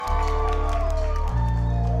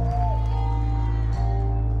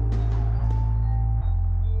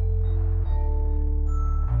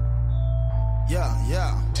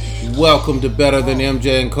Welcome to Better Than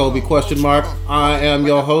MJ and Kobe ? I am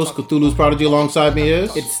your host, Cthulhu's Prodigy. Alongside me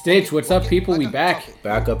is... It's Stitch. What's up, people? We back.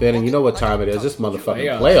 Back up in, and you know what time it is. It's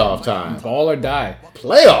motherfucking playoff time. Ball or die.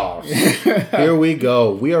 Playoffs! Here we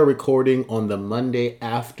go. We are recording on the Monday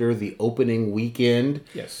after the opening weekend.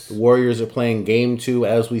 Yes. The Warriors are playing Game 2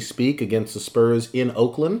 as we speak against the Spurs in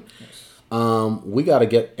Oakland. Yes. We got to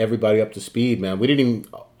get everybody up to speed, man. We didn't even...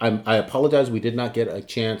 I apologize. We did not get a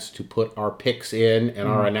chance to put our picks in and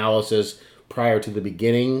our analysis prior to the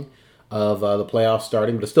beginning of the playoffs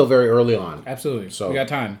starting, but it's still very early on. Absolutely. So we got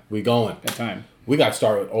time. We going. Got time. We got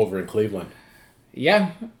started over in Cleveland.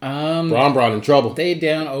 Yeah. Bron in trouble. They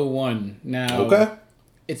down 0-1. Now, okay.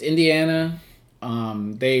 It's Indiana.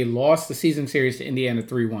 They lost the season series to Indiana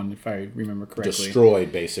 3-1, if I remember correctly.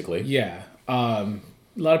 Destroyed, basically. Yeah. A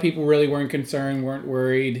lot of people really weren't concerned, weren't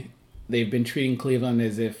worried. They've been treating Cleveland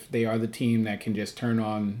as if they are the team that can just turn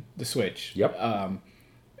on the switch. Yep.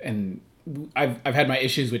 And I've had my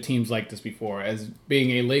issues with teams like this before. As being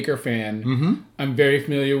a Laker fan, I'm very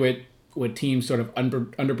familiar with teams sort of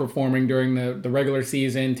underperforming during the regular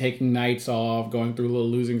season, taking nights off, going through little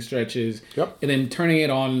losing stretches, and then turning it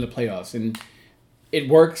on in the playoffs. And it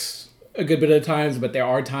works a good bit of times, but there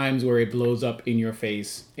are times where it blows up in your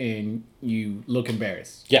face and you look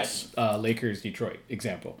embarrassed. Yes. Lakers, Detroit,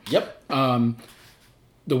 example. Yep.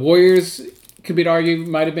 The Warriors, could be argued,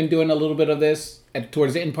 might have been doing a little bit of this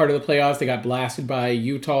towards the end part of the playoffs. They got blasted by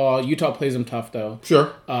Utah. Utah plays them tough, though.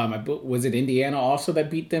 Sure. Was it Indiana also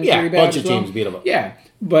that beat them? Yeah, pretty a bad bunch of teams beat them up. Yeah,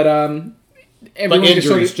 but everyone injuries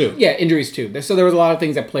just sort of, too. Yeah, injuries too. So there was a lot of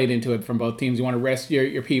things that played into it from both teams. You want to rest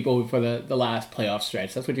your people for the last playoff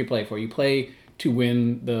stretch. That's what you play for. You play to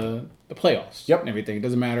win the playoffs. Yep. And everything. It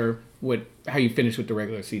doesn't matter how you finish with the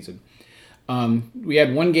regular season. We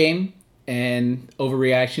had one game, and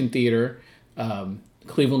overreaction theater.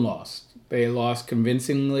 Cleveland lost. They lost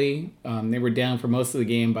convincingly. They were down for most of the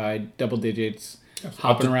game by double digits.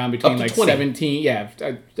 Hopping around between like 20. 17. Yeah,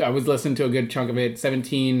 I was listening to a good chunk of it.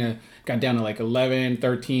 17, got down to like 11,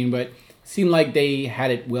 13, but seemed like they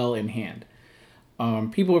had it well in hand.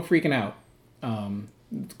 People were freaking out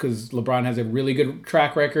because LeBron has a really good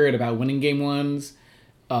track record about winning game ones.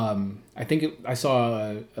 I think I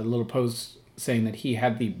saw a little post saying that he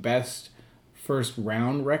had the best first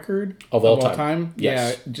round record of all time.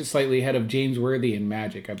 Yes. Yeah, just slightly ahead of James Worthy and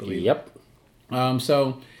Magic, I believe. Yep.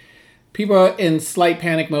 So people are in slight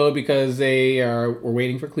panic mode because they were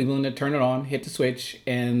waiting for Cleveland to turn it on, hit the switch,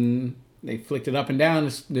 and they flicked it up and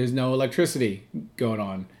down. There's no electricity going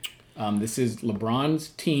on. This is LeBron's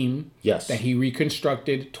team that he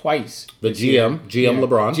reconstructed twice. The GM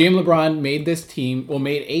LeBron. GM LeBron made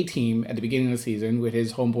made a team at the beginning of the season with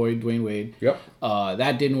his homeboy Dwayne Wade. Yep.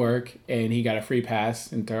 That didn't work, and he got a free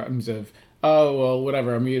pass in terms of, oh, well,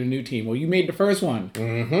 whatever, I'm making a new team. Well, you made the first one.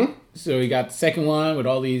 Mm-hmm. So he got the second one with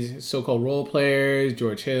all these so-called role players,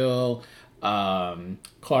 George Hill,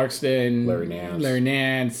 Clarkson, Larry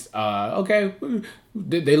Nance. Okay,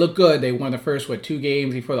 they look good. They won the first, 2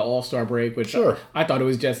 games before the All-Star break, which I thought it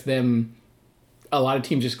was just them, a lot of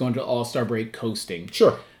teams just going to the All-Star break coasting.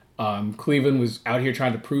 Sure. Cleveland was out here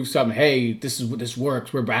trying to prove something. Hey, this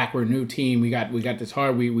works. We're back. We're a new team. We got this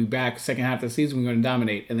hard. We back second half of the season. We're going to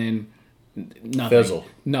dominate. And then nothing. Fizzle.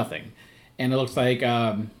 Nothing. And it looks like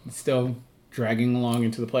still dragging along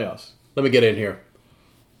into the playoffs. Let me get in here.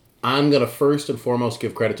 I'm going to first and foremost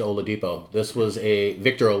give credit to Oladipo. This was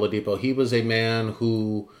Victor Oladipo. He was a man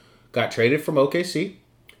who got traded from OKC.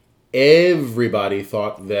 Everybody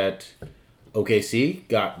thought that OKC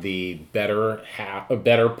got the better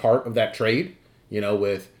part of that trade,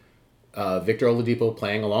 with Victor Oladipo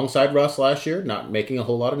playing alongside Russ last year, not making a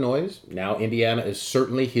whole lot of noise. Now Indiana is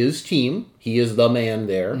certainly his team. He is the man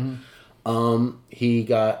there. Mm-hmm. He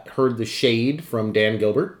heard the shade from Dan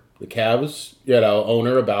Gilbert, the Cavs,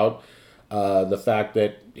 owner, about the fact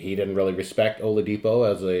that he didn't really respect Oladipo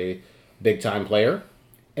as a big-time player.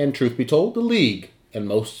 And truth be told, the league and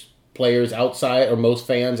most players outside, or most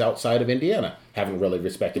fans outside of Indiana, haven't really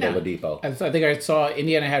respected Oladipo. I think I saw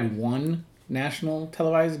Indiana had one national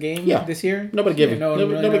televised game this year. Nobody gave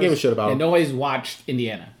a shit about him. And nobody's watched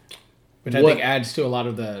Indiana, which I think adds to a lot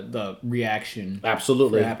of the reaction.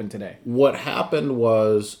 Absolutely. That happened today. What happened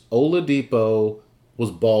was Oladipo was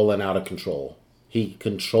balling out of control. He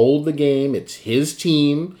controlled the game. It's his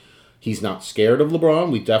team. He's not scared of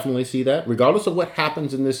LeBron. We definitely see that. Regardless of what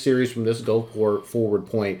happens in this series from this forward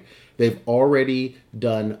point, they've already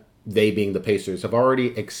done, they being the Pacers, have already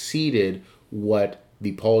exceeded what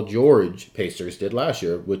the Paul George Pacers did last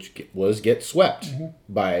year, which was get swept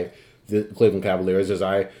by the Cleveland Cavaliers, as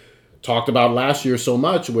I talked about last year so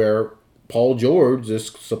much, where Paul George, this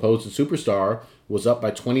supposed superstar, was up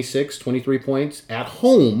by 26, 23 points at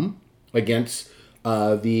home against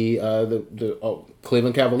the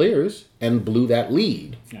Cleveland Cavaliers and blew that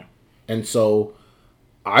lead. Yeah. And so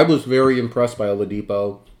I was very impressed by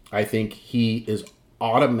Oladipo. I think he is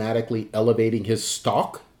automatically elevating his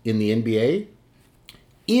stock in the NBA.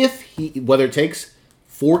 Whether it takes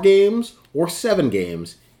 4 games or 7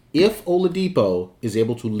 games, if Oladipo is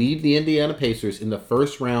able to lead the Indiana Pacers in the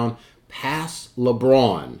first round past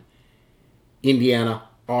LeBron, Indiana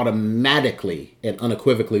automatically and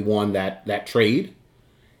unequivocally won that trade.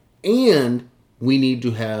 And we need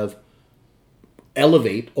to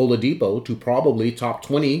elevate Oladipo to probably top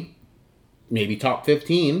 20, maybe top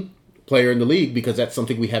 15 player in the league, because that's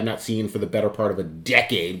something we have not seen for the better part of a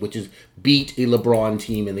decade, which is beat a LeBron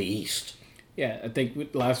team in the East. Yeah, I think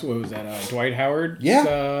what was that? Dwight Howard?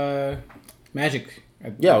 Yeah. Magic. I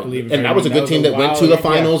believe, and that was a good team that went to the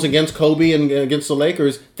finals against Kobe and against the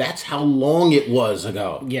Lakers. That's how long it was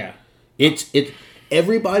ago. Yeah.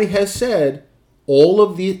 Everybody has said all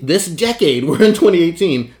of this decade, we're in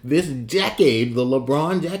 2018, this decade, the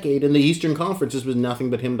LeBron decade in the Eastern Conference, this was nothing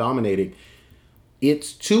but him dominating.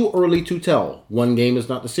 It's too early to tell. One game is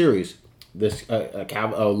not the series. This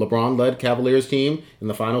LeBron-led Cavaliers team in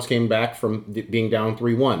the finals came back from being down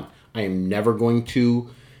 3-1. I am never going to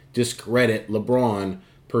discredit LeBron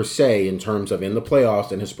per se in terms of in the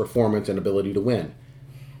playoffs and his performance and ability to win.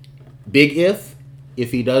 Big if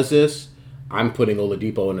he does this, I'm putting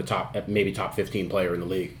Oladipo in the maybe top 15 player in the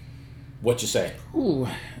league. What you say? Ooh,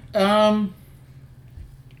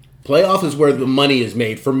 playoff is where the money is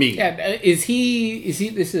made for me. Yeah, is he?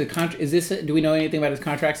 This is a contract. Is this? Do we know anything about his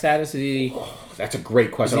contract status? Is he? That's a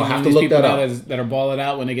great question. I'll have to look look that up. That are balling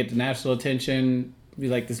out when they get the national attention. Be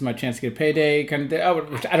like, this is my chance to get a payday, kind of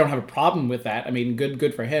thing. Which I don't have a problem with that. I mean,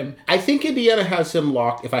 good for him. I think Indiana has him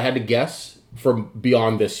locked, if I had to guess, from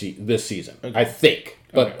beyond this season. Okay. I think.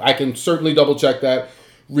 But I can certainly double check that.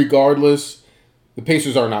 Regardless, the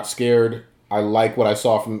Pacers are not scared. I like what I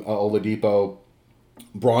saw from Oladipo.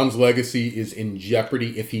 Bron's legacy is in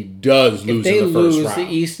jeopardy if he does lose in the first round.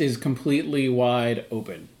 The East is completely wide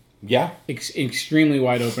open. Yeah. Extremely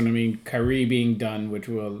wide open. I mean, Kyrie being done, which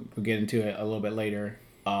we'll get into it a little bit later.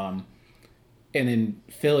 And then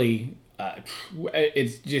Philly,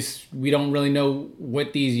 it's just, we don't really know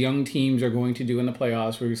what these young teams are going to do in the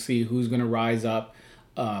playoffs. We're going to see who's going to rise up.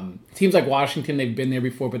 Teams like Washington, they've been there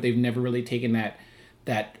before, but they've never really taken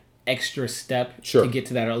that extra step to get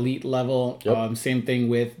to that elite level. Yep. Same thing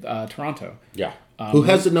with Toronto. Yeah. Who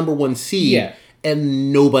has the number 1 seed. Yeah.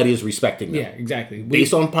 And nobody is respecting them. Yeah, exactly.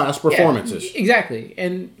 Based on past performances. Yeah, exactly.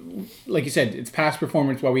 And like you said, it's past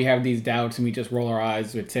performance while we have these doubts and we just roll our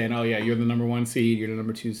eyes with saying, oh, yeah, you're the number 1 seed, you're the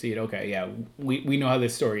number 2 seed. Okay, yeah, we know how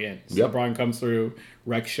this story ends. Yep. LeBron comes through,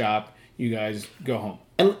 wreck shop, you guys go home.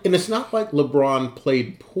 And it's not like LeBron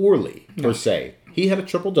played poorly, per se. He had a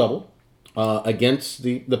triple-double against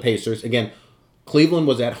the Pacers. Again, Cleveland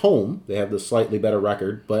was at home. They have the slightly better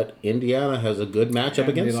record, but Indiana has a good matchup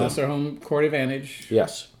against them. They lost their home court advantage.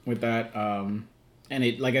 Yes. With that. And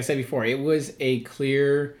it, like I said before, it was a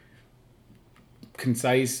clear,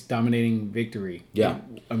 concise, dominating victory. Yeah.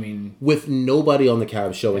 I mean... with nobody on the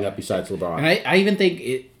Cavs showing up besides LeBron. And I even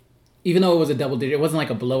think even though it was a double digit, it wasn't like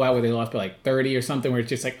a blowout where they lost by like 30 or something, where it's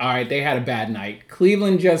just like, all right, they had a bad night.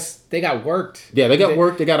 Cleveland they got worked. Yeah, they got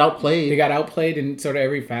worked. They got outplayed. They got outplayed in sort of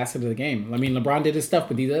every facet of the game. I mean, LeBron did his stuff,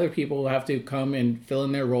 but these other people have to come and fill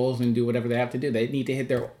in their roles and do whatever they have to do. They need to hit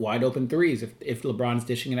their wide open threes if LeBron's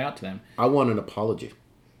dishing it out to them. I want an apology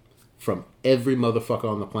from every motherfucker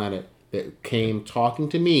on the planet that came talking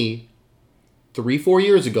to me 3-4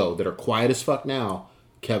 years ago that are quiet as fuck now.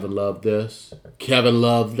 Kevin Love this. Kevin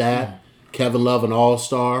Love that. Kevin Love an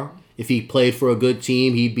all-star. If he played for a good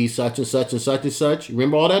team, he'd be such and such and such and such.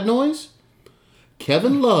 Remember all that noise?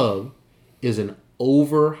 Kevin Love is an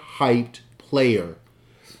overhyped player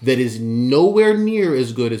that is nowhere near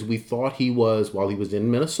as good as we thought he was while he was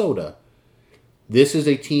in Minnesota. This is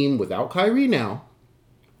a team without Kyrie now,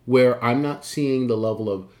 where I'm not seeing the level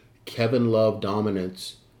of Kevin Love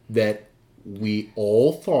dominance that we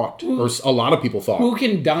all thought, or a lot of people thought. Who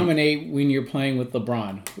can dominate when you're playing with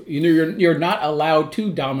LeBron? You're not allowed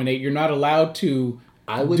to dominate. You're not allowed to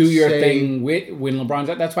do your thing when LeBron's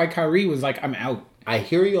out. That's why Kyrie was like, I'm out. I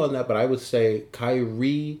hear you on that, but I would say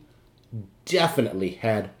Kyrie definitely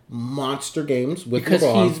had monster games with because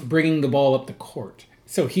LeBron. He's bringing the ball up the court.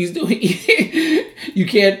 So he's doing. you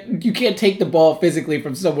can't take the ball physically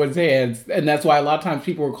from someone's hands, and that's why a lot of times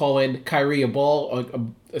people were calling Kyrie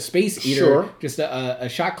a space eater, Sure. just a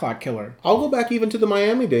shot clock killer. I'll go back even to the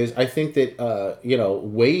Miami days. I think that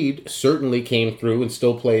Wade certainly came through and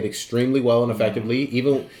still played extremely well and effectively,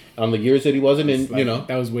 even on the years that he wasn't in.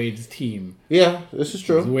 That was Wade's team. Yeah, this is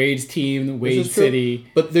true. It was Wade's team, Wade This is true. City.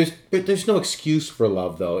 But there's no excuse for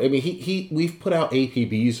Love though. I mean, we've put out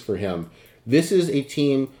APBs for him. This is a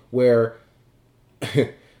team where,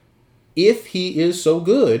 if he is so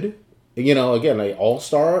good, again, an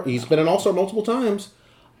all-star. He's been an all-star multiple times.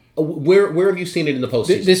 Where have you seen it in the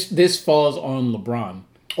postseason? This falls on LeBron.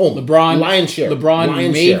 Oh, LeBron, lion's share. LeBron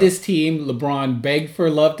Lion's made share. this team. LeBron begged for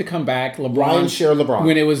Love to come back. Lion's share LeBron.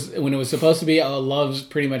 When it was supposed to be Love's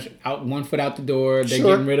pretty much out 1 foot out the door. They're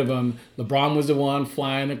Sure. getting rid of him. LeBron was the one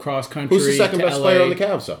flying across country. Who's the second to best LA. player on the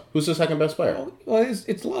Cavs, though? Who's the second best player? Well,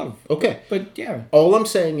 it's Love. Okay. But yeah, All I'm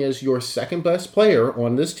saying is your second best player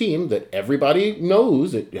on this team that everybody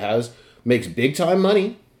knows makes big time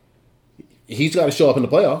money. He's got to show up in the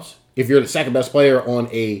playoffs. If you're the second best player on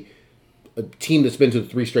a team that's been to the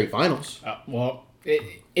 3 straight finals.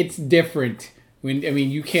 It's different.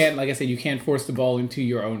 You can't, like I said, you can't force the ball into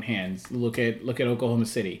your own hands. Look at Oklahoma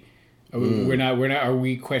City. Are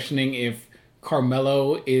we questioning if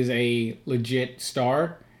Carmelo is a legit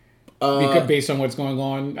star? Because based on what's going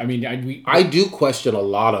on, I do question a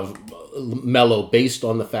lot of Melo based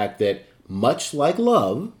on the fact that, much like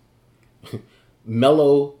Love,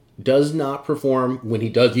 Melo does not perform when he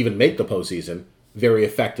does even make the postseason very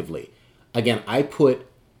effectively. Again, I put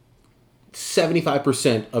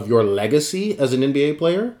 75% of your legacy as an NBA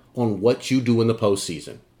player on what you do in the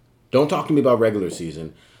postseason. Don't talk to me about regular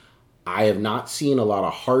season. I have not seen a lot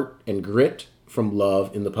of heart and grit from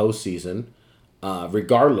Love in the postseason.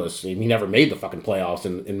 Regardless, he never made the fucking playoffs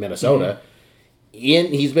in Minnesota.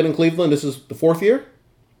 Mm-hmm. He's been in Cleveland. This is the 4th year?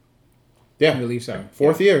 Yeah. I believe so.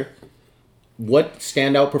 4th year. What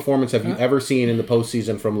standout performance have you ever seen in the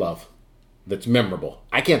postseason from Love that's memorable?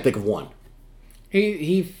 I can't think of one.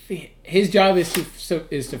 His job is to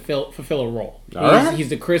fulfill a role. He's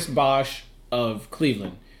the Chris Bosh of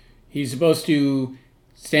Cleveland. He's supposed to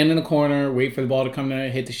stand in the corner, wait for the ball to come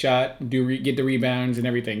in, hit the shot, get the rebounds and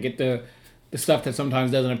everything, get the stuff that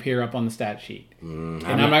sometimes doesn't appear up on the stat sheet. I'm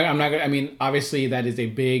not gonna. Obviously that is a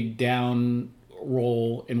big down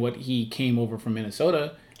role in what he came over from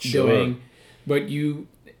Minnesota doing. But in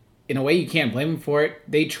a way, you can't blame him for it.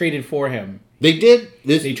 They traded for him. They did.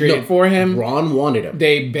 They traded for him. Bron wanted him.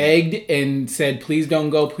 They begged and said, please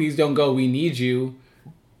don't go, we need you.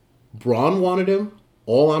 Bron wanted him.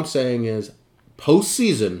 All I'm saying is,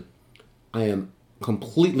 postseason, I am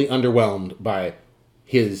completely underwhelmed by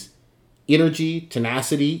his energy,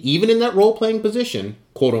 tenacity, even in that role-playing position,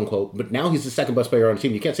 quote-unquote. But now he's the second best player on the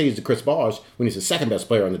team. You can't say he's the Chris Bosh when he's the second best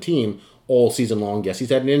player on the team all season long. Yes, he's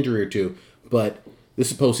had an injury or two. But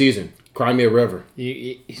this is postseason. Cry me a river.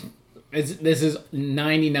 This is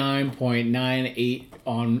 99.98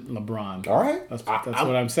 on LeBron. All right. That's what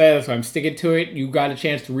I'm saying. That's why I'm sticking to it. You got a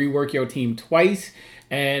chance to rework your team twice,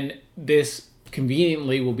 and this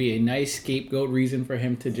conveniently will be a nice scapegoat reason for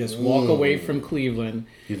him to just walk away from Cleveland.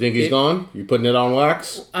 You think he's gone? You putting it on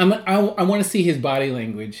wax? I want to see his body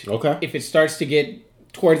language. Okay. If it starts to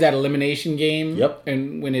get towards that elimination game, yep.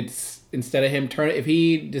 And when it's instead of him if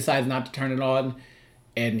he decides not to turn it on,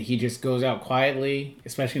 and he just goes out quietly,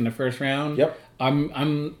 especially in the first round. Yep.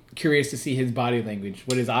 I'm curious to see his body language,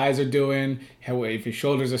 what his eyes are doing, if his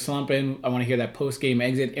shoulders are slumping. I want to hear that post-game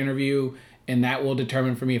exit interview, and that will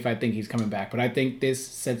determine for me if I think he's coming back. But I think this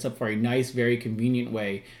sets up for a nice, very convenient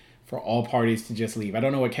way for all parties to just leave. I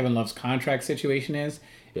don't know what Kevin Love's contract situation is.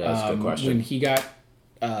 Yeah, that's a good question.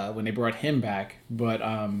 When they brought him back, but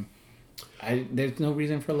there's no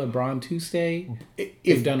reason for LeBron to stay.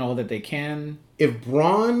 They've done all that they can. If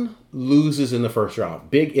Bron loses in the first round,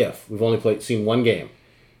 big if, we've only seen one game.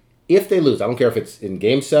 If they lose, I don't care if it's in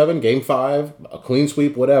Game 7, Game 5, a clean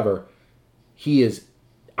sweep, whatever,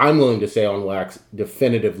 I'm willing to say on wax,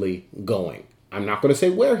 definitively going. I'm not going to say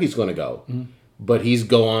where he's going to go, but he's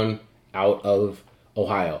going out of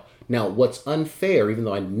Ohio. Now, what's unfair, even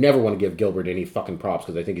though I never want to give Gilbert any fucking props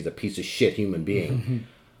because I think he's a piece of shit human being,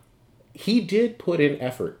 he did put in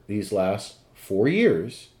effort these last 4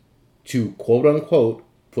 years to, quote-unquote,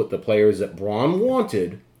 put the players that Bron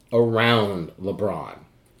wanted around LeBron.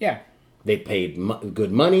 Yeah. They paid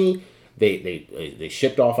good money. They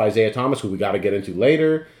shipped off Isaiah Thomas, who we got to get into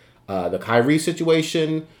later. The Kyrie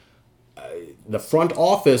situation. The front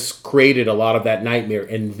office created a lot of that nightmare,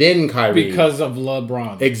 and then Kyrie... Because of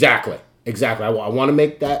LeBron. Exactly. I want to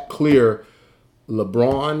make that clear.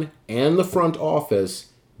 LeBron and the front office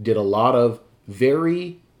did a lot of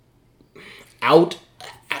very out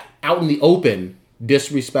in the open,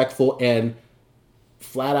 disrespectful and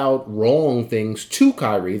flat out wrong things to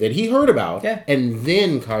Kyrie that he heard about. Yeah. And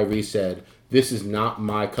then Kyrie said, "This is not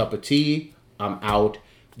my cup of tea. I'm out."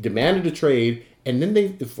 Demanded a trade. And then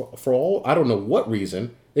they, for all, I don't know what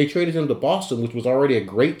reason, they traded him to Boston, which was already a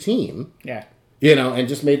great team. Yeah. And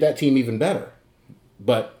just made that team even better.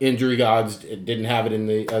 But injury gods didn't have it in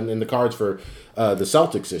the cards for the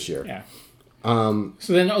Celtics this year. Yeah.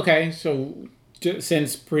 So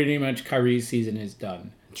since pretty much Kyrie's season is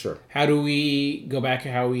done, Sure. how do we go back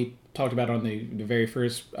to how we talked about on the very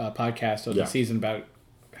first podcast of the season about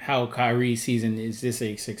how Kyrie's season, is this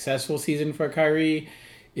a successful season for Kyrie?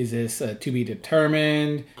 Is this to be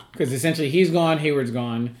determined? Because essentially he's gone, Hayward's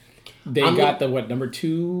gone. They got the number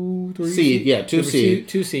 2, 3 seed? Yeah, 2 seed.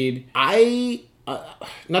 2 seed.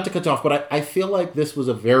 Not to cut you off, but I feel like this was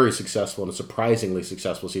a very successful and a surprisingly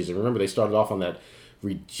successful season. Remember, they started off on that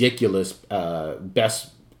ridiculous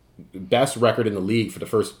best record in the league for the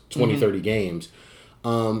first 20, 30 games.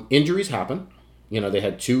 Injuries happen. They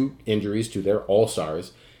had 2 injuries to their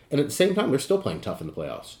all-stars. And at the same time, they're still playing tough in the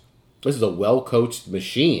playoffs. This is a well-coached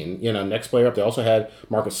machine. Next player up, they also had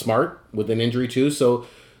Marcus Smart with an injury too. So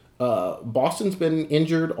Boston's been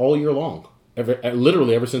injured all year long.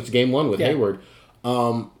 Literally ever since game 1 with Hayward.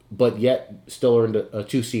 But yet still earned a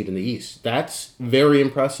 2 seed in the East. That's very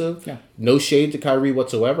impressive. Yeah. No shade to Kyrie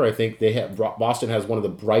whatsoever. I think Boston has one of the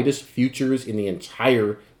brightest futures in the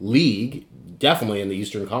entire league, definitely in the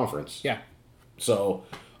Eastern Conference. Yeah. So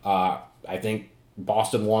I think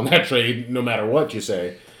Boston won that trade no matter what you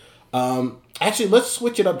say. Actually, let's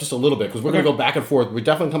switch it up just a little bit because we're going to go back and forth. We're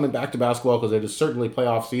definitely coming back to basketball because it is certainly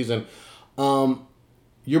playoff season.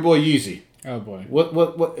 Your boy Yeezy. Oh boy.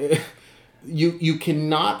 What? You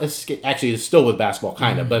cannot escape. Actually, it's still with basketball,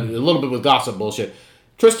 kind of, but a little bit with gossip bullshit.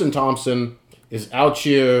 Tristan Thompson is out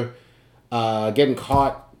here getting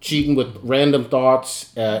caught cheating with random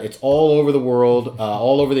thoughts. It's all over the world,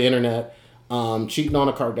 all over the internet. Cheating on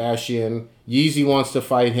a Kardashian. Yeezy wants to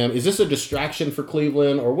fight him. Is this a distraction for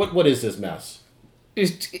Cleveland, or what is this mess?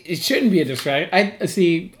 It shouldn't be a distraction.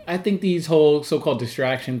 I think these whole so-called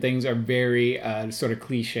distraction things are very sort of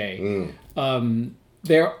cliche.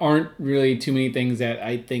 There aren't really too many things that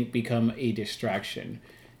I think become a distraction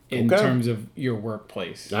in terms of your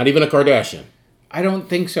workplace. Not even a Kardashian. I don't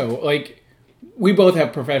think so. Like, we both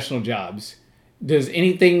have professional jobs. Does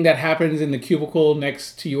anything that happens in the cubicle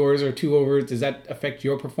next to yours or 2 over, does that affect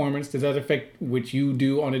your performance? Does that affect what you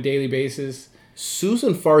do on a daily basis?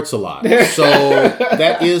 Susan farts a lot, so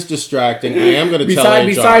that is distracting. I am going to tell HR.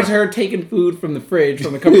 Besides her taking food from the fridge,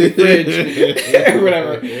 from the company fridge, or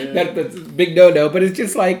whatever, that's a big no-no. But it's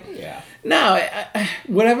just like,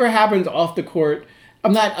 whatever happens off the court,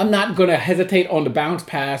 I'm not going to hesitate on the bounce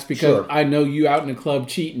pass because I know you out in the club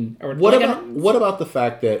cheating. Or what about the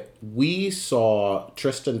fact that we saw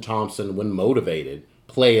Tristan Thompson, when motivated,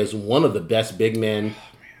 play as one of the best big men,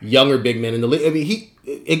 younger big men in the league? I mean,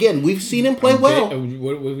 we've seen him play well.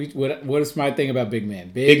 What is my thing about big man?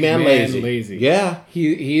 Big man lazy. Yeah,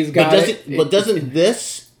 he's got But doesn't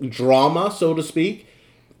this drama, so to speak,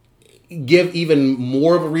 give even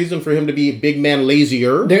more of a reason for him to be big man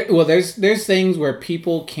lazier? There's things where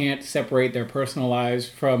people can't separate their personal lives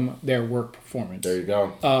from their work performance. There you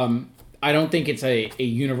go. I don't think it's a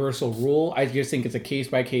universal rule. I just think it's a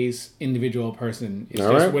case-by-case individual person.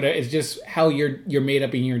 It's just how you're made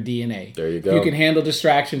up in your DNA. There you go. You can handle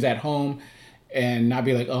distractions at home and not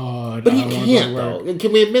be like, but he can't, though.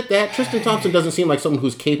 Can we admit that? Tristan Thompson doesn't seem like someone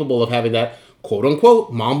who's capable of having that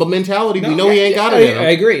quote-unquote Mamba mentality. We know he ain't got it in him. I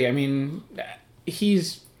agree. I mean,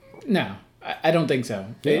 I don't think so.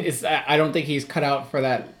 Yeah. I don't think he's cut out for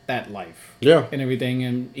that life. Yeah. And everything.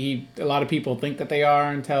 And a lot of people think that they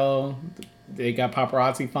are until they got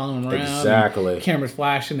paparazzi following them around. Exactly. Cameras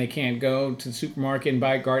flashing. They can't go to the supermarket and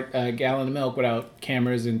buy a gallon of milk without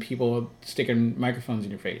cameras and people sticking microphones in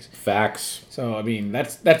your face. Facts. So, I mean,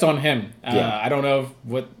 that's on him. I don't know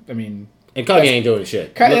and Kanye ain't doing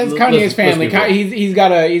shit. That's Kanye's family. He's got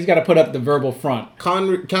to put up the verbal front.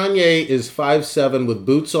 Kanye is 5'7" with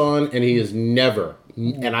boots on, and he is never,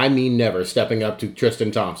 and I mean never, stepping up to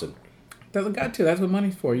Tristan Thompson. Doesn't got to. That's what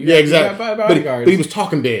money's for. Exactly. But he was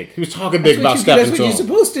talking big. He was talking big about stepping to him. That's what you're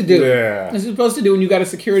supposed to do. Yeah. That's what you're supposed to do when you got a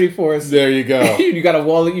security force. There you go. You got a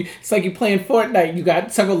wall. It's like you're playing Fortnite. You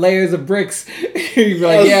got several layers of bricks. You're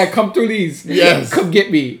like, come through these. Yes. Come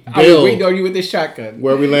get me. I'm waiting on you with this shotgun.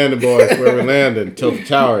 Where we landing, boys? Where we landing? Tilt the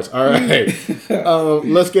towers. All right.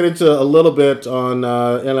 Let's get into a little bit on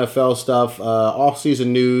NFL stuff.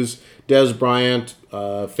 Off-season news. Dez Bryant,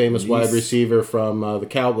 famous wide receiver from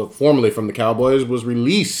formerly from the Cowboys, was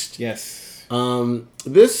released. Yes.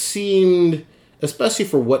 This seemed, especially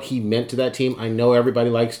for what he meant to that team. I know everybody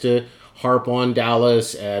likes to harp on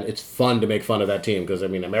Dallas, and it's fun to make fun of that team because, I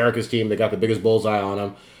mean, America's team, they got the biggest bullseye on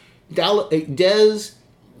them. Dez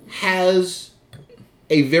has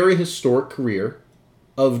a very historic career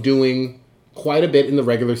of doing quite a bit in the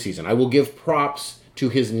regular season. I will give props to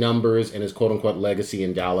his numbers and his quote-unquote legacy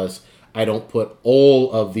in Dallas. I don't put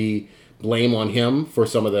all of the blame on him for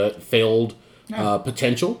some of the failed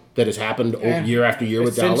potential that has happened year after year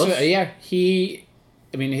with Dallas.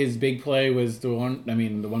 His big play was the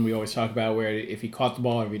one we always talk about where if he caught the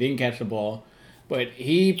ball or if he didn't catch the ball, but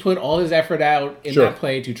he put all his effort out in that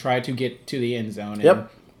play to try to get to the end zone. And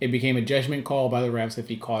it became a judgment call by the refs if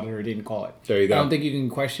he caught it or didn't call it. There you go. I don't think you can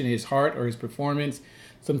question his heart or his performance.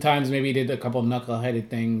 Sometimes maybe he did a couple knuckleheaded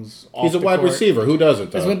things. He's a wide receiver. Who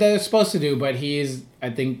doesn't? That's what they're supposed to do. But he is, I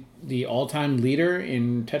think, the all-time leader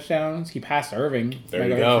in touchdowns. He passed Irving. There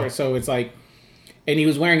you go. So it's like, and he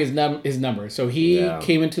was wearing his number. So he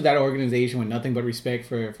came into that organization with nothing but respect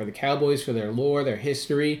for the Cowboys, for their lore, their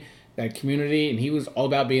history, that community, and he was all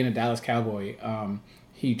about being a Dallas Cowboy.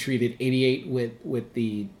 He treated 88 with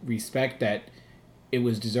the respect that it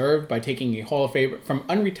was deserved by taking a Hall of Fame, from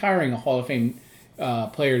unretiring a Hall of Fame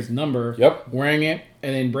player's number, wearing it,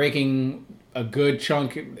 and then breaking a good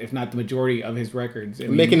chunk, if not the majority, of his records.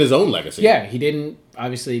 Making his own legacy. Yeah, he didn't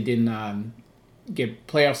get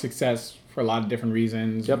playoff success for a lot of different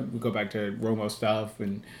reasons. We go back to Romo stuff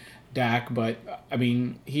and Dak, but I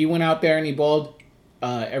mean, he went out there and he balled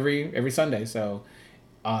every Sunday. So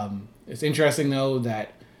it's interesting though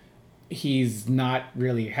that he's not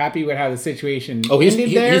really happy with how the situation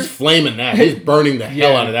ended there. He's flaming that. He's burning the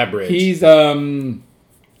hell out of that bridge. He's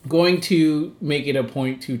going to make it a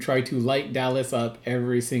point to try to light Dallas up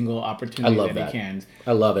every single opportunity that he can.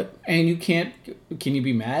 I love it. And you can't. Can you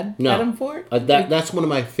be mad at him for it? That's one of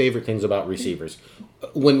my favorite things about receivers.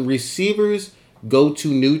 When receivers go to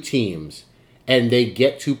new teams and they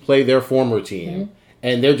get to play their former team,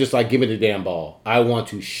 and they're just like, give me the damn ball. I want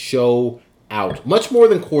to show out. Much more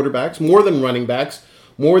than quarterbacks, more than running backs,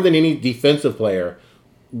 more than any defensive player.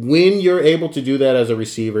 When you're able to do that as a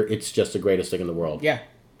receiver, it's just the greatest thing in the world. Yeah.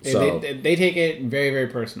 So, they take it very, very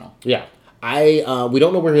personal. Yeah. We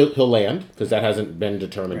don't know where he'll land because that hasn't been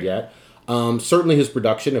determined yet. Certainly his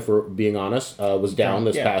production, if we're being honest, was down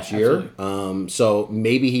this past year. So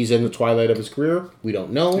maybe he's in the twilight of his career. We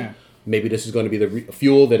don't know. Yeah. Maybe this is going to be the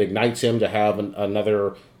fuel that ignites him to have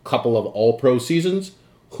another couple of all-pro seasons.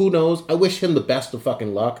 Who knows? I wish him the best of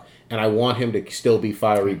fucking luck, and I want him to still be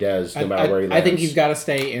fiery Dez no matter where he lands. I think he's got to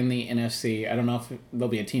stay in the NFC. I don't know if there'll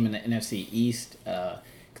be a team in the NFC East.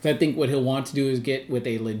 Because I think what he'll want to do is get with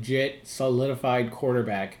a legit, solidified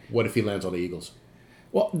quarterback. What if he lands on the Eagles?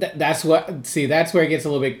 Well, that's where it gets a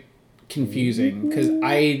little bit confusing. Because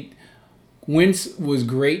Wentz was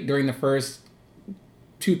great during the first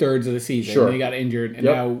 2/3 of the season. Sure. And he got injured, and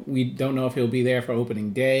now we don't know if he'll be there for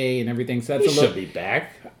opening day and everything. So that's should be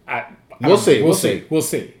back. We'll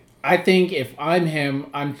see. I think if I'm him,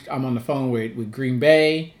 I'm on the phone with Green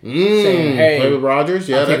Bay saying, "Hey, play with Rodgers.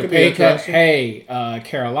 Yeah, that could be interesting. Hey,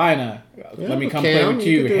 Carolina, let me come play with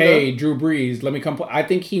you. Hey, Drew Brees, let me come play." I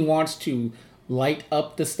think he wants to light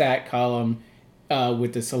up the stat column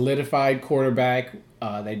with the solidified quarterback.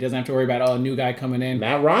 That doesn't have to worry about a new guy coming in.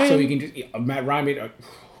 Matt Ryan. So he can just Matt Ryan,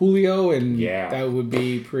 Julio, and that would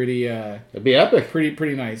be pretty. It'd be epic.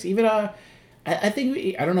 Pretty nice. Even I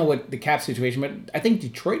think I don't know what the cap situation, but I think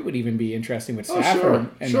Detroit would even be interesting with Stafford.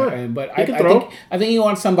 Sure. But I think you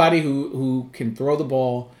want somebody who can throw the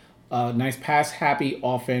ball, nice pass happy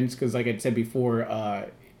offense. Because like I said before,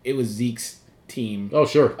 it was Zeke's team. Oh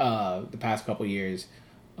sure. The past couple years,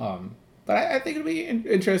 but I think it'll be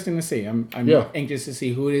interesting to see. I'm anxious to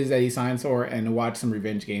see who it is that he signs for and to watch some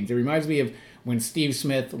revenge games. It reminds me of when Steve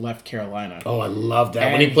Smith left Carolina. Oh, I love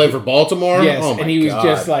that. When he played for Baltimore? Yes, oh my and he was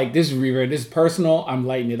just like, this is revenge. This is personal. I'm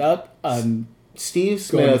lighting it up. Steve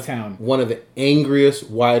Smith, one of the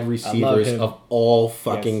angriest wide receivers of all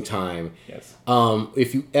fucking time. Yes.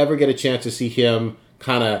 If you ever get a chance to see him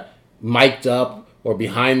kind of mic'd up or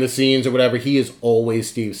behind the scenes or whatever, he is always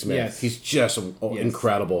Steve Smith. Yes. He's just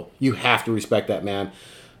incredible. You have to respect that man.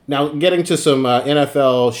 Now, getting to some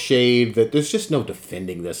NFL shade that there's just no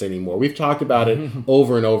defending this anymore. We've talked about it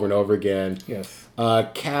over and over and over again. Yes.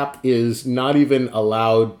 Cap is not even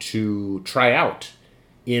allowed to try out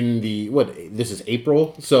in this is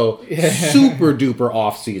April? So super duper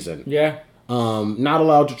off season. Yeah. Not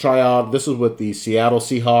allowed to try out. This is with the Seattle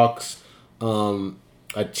Seahawks,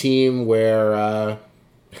 a team where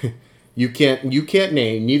You can't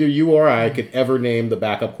name, neither you or I could ever name the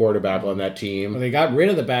backup quarterback on that team. Well, they got rid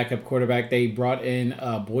of the backup quarterback. They brought in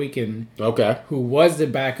Boykin, Okay. who was the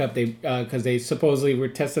backup. Because they supposedly were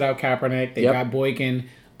tested out Kaepernick. They got Boykin.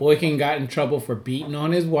 Boykin got in trouble for beating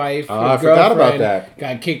on his wife. I forgot about that.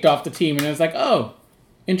 Got kicked off the team, and it was like, oh,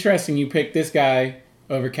 interesting. You picked this guy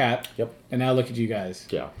over Cap. Yep. And now look at you guys.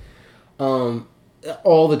 Yeah.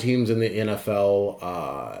 All the teams in the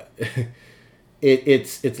NFL,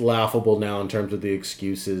 it's laughable now in terms of the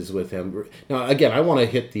excuses with him. Now, again, I want to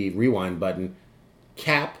hit the rewind button.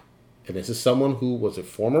 Cap, and this is someone who was a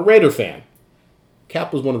former Raider fan.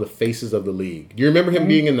 Cap was one of the faces of the league. Do you remember him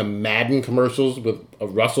being in the Madden commercials with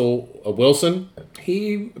Russell Wilson?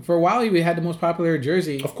 For a while, he had the most popular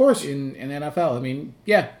jersey. Of course. In NFL. I mean,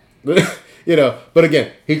 yeah. But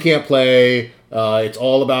again, he can't play. It's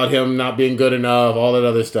all about him not being good enough, all that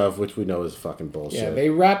other stuff, which we know is fucking bullshit. Yeah, they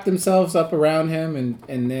wrapped themselves up around him,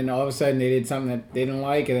 and then all of a sudden they did something that they didn't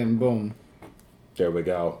like, and then boom. There we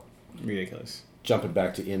go. Ridiculous. Jumping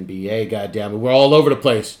back to NBA, goddammit. We're all over the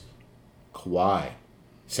place. Kawhi.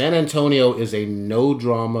 San Antonio is a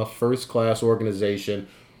no-drama, first-class organization.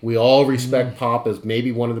 We all respect Pop as maybe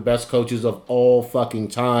one of the best coaches of all fucking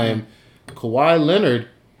time. Kawhi Leonard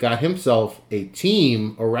got himself a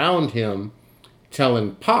team around him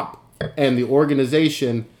telling Pop and the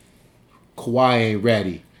organization, Kawhi ain't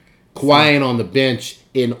ready. Kawhi ain't on the bench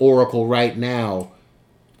in Oracle right now,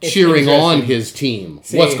 cheering on his team.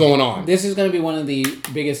 What's going on? This is going to be one of the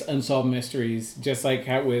biggest unsolved mysteries, just like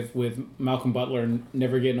how with Malcolm Butler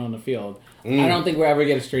never getting on the field. I don't think we'll ever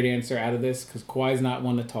get a straight answer out of this because Kawhi's not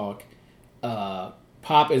one to talk.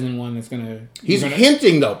 Pop isn't one that's going to... He's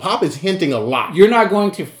hinting, though. Pop is hinting a lot. You're not going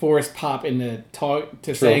to force Pop into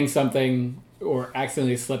saying something or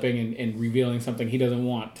accidentally slipping and revealing something he doesn't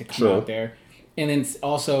want to come out there. And then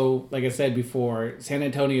also, like I said before, San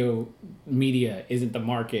Antonio media isn't the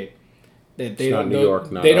market. That they don't. New York,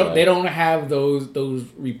 they don't. They don't have those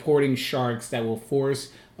reporting sharks that will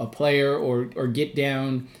force a player or get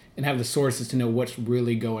down and have the sources to know what's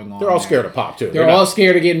really going on. They're all scared of Pop too. They're all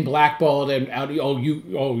scared of getting blackballed and out.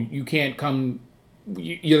 You can't come.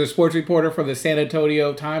 You're the sports reporter for the San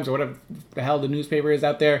Antonio Times or whatever the hell the newspaper is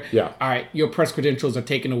out there. Yeah. All right, your press credentials are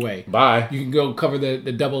taken away. Bye. You can go cover the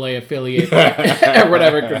AA affiliate or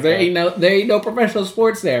whatever because there ain't no professional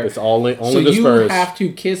sports there. It's only so the Spurs. You have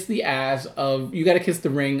to kiss the ass of. You got to kiss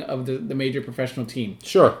the ring of the major professional team.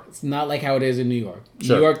 Sure. It's not like how it is in New York.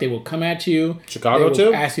 Sure. New York, they will come at you. Chicago they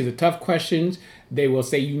will too. Ask you the tough questions. They will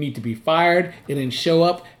say you need to be fired, and then show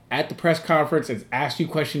up at the press conference and ask you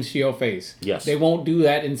questions to your face. Yes. They won't do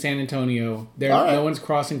that in San Antonio. No one's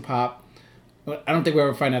crossing Pop. I don't think we'll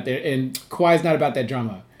ever find out there. And Kawhi's not about that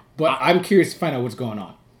drama. But I'm curious to find out what's going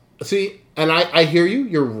on. See, and I hear you.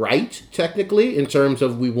 You're right, technically, in terms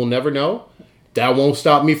of we will never know. That won't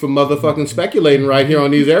stop me from motherfucking speculating right here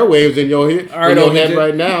on these airwaves in your head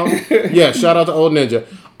right now. Yeah, shout out to Old Ninja.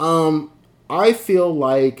 I feel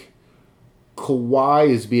like Kawhi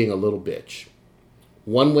is being a little bitch.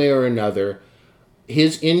 One way or another.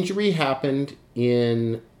 His injury happened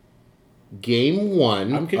in game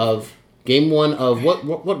one of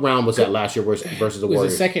what round was that last year versus the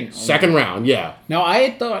Warriors? It was the second round, yeah. Now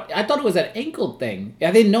I thought it was an ankle thing. I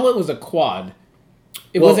didn't know it was a quad.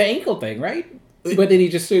 It was an ankle thing, right? But then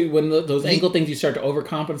when those ankle things you start to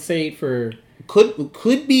overcompensate for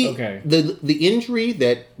could be the injury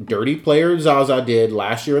that dirty player Zaza did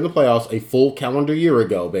last year in the playoffs, a full calendar year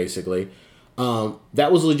ago, basically.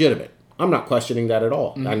 That was legitimate. I'm not questioning that at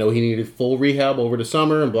all. I know he needed full rehab over the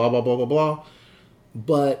summer and blah, blah, blah, blah, blah.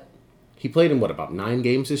 But he played in, about 9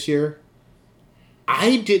 games this year?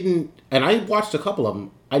 And I watched a couple of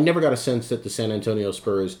them. I never got a sense that the San Antonio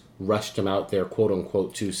Spurs rushed him out there, quote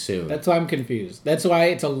unquote, too soon. That's why I'm confused. That's why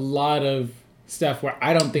it's a lot of stuff where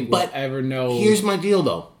I don't think we'll ever know. Here's my deal,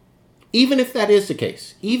 though. Even if that is the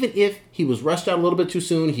case, even if he was rushed out a little bit too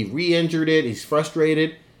soon, he re-injured it, he's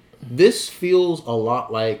frustrated, this feels a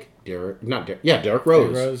lot like Derrick Rose. Derrick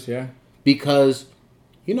Rose, yeah. Because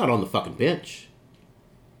you're not on the fucking bench.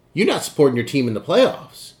 You're not supporting your team in the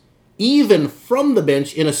playoffs. Even from the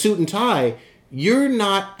bench in a suit and tie, you're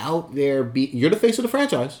not out there. You're the face of the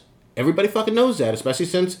franchise. Everybody fucking knows that, especially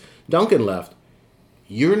since Duncan left.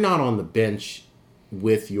 You're not on the bench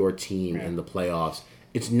with your team in the playoffs.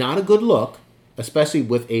 It's not a good look, especially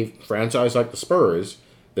with a franchise like the Spurs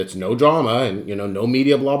that's no drama and, no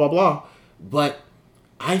media, blah, blah, blah. But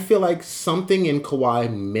I feel like something in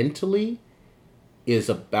Kawhi mentally is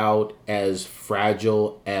about as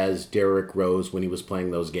fragile as Derrick Rose when he was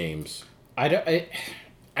playing those games. I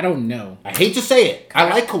I don't know. I hate to say it. I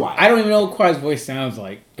like Kawhi. I don't even know what Kawhi's voice sounds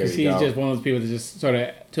like because he's go. just one of those people that just sort of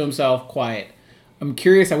to himself, quiet. I'm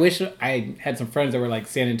curious. I wish I had some friends that were like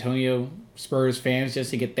San Antonio Spurs fans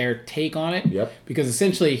just to get their take on it. Yep. Because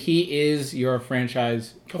essentially, he is your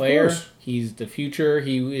franchise player. He's the future.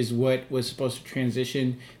 He is what was supposed to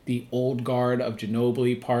transition the old guard of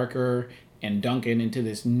Ginobili, Parker, and Duncan into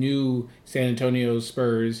this new San Antonio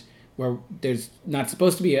Spurs, where there's not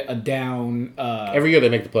supposed to be a down. Every year they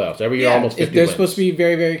make the playoffs. Every year almost 50 they're wins. supposed to be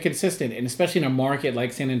very, very consistent, and especially in a market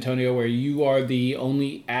like San Antonio where you are the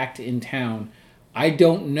only act in town. I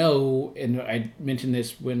don't know, and I mentioned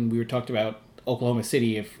this when we were talking about Oklahoma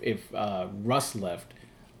City. If Russ left,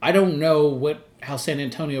 I don't know how San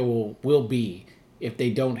Antonio will be if they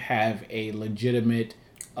don't have a legitimate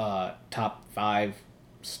top 5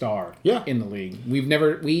 star in the league.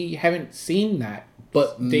 We haven't seen that,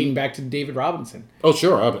 but dating back to David Robinson. Oh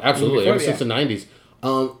sure, absolutely, ever since the yeah.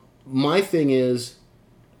 90s. My thing is,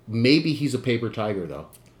 maybe he's a paper tiger though.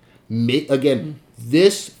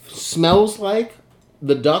 This smells like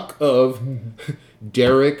the duck of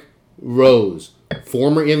Derrick Rose,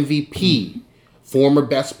 former MVP, former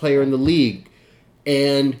best player in the league,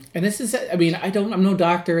 and this is, I mean, I'm no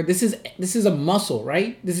doctor. This is a muscle,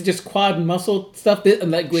 right? This is just quad muscle stuff.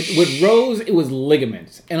 Like with Rose, it was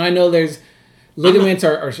ligaments, and I know there's ligaments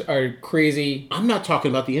are crazy. I'm not talking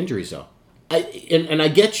about the injuries though. I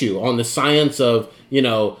get you on the science of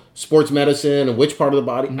sports medicine and which part of the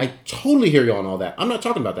body. Mm-hmm. I totally hear you on all that. I'm not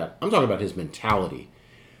talking about that. I'm talking about his mentality.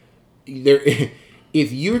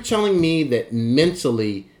 If you're telling me that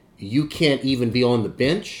mentally you can't even be on the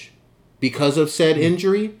bench because of said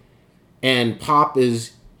injury, and Pop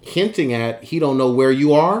is hinting at he don't know where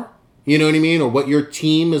you are, you know what I mean, or what your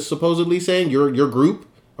team is supposedly saying, your group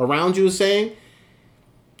around you is saying,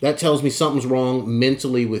 that tells me something's wrong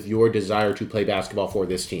mentally with your desire to play basketball for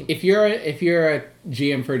this team. If you're a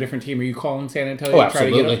GM for a different team, are you calling San Antonio? Oh,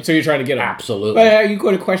 absolutely. So you're trying to get him? Absolutely. But are you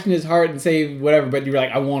going to question his heart and say whatever, but you're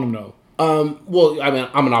like, I want him though? Well, I mean,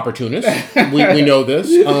 I'm an opportunist. we know this.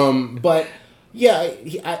 But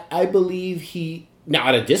yeah, I believe he, now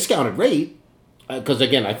at a discounted rate, because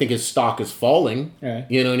again, I think his stock is falling. Right.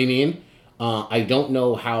 You know what I mean? I don't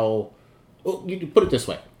know how. Well, you put it this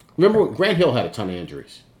way. Remember when Grant Hill had a ton of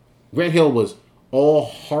injuries? Grant Hill was all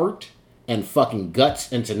heart and fucking guts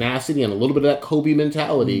and tenacity and a little bit of that Kobe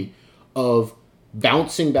mentality of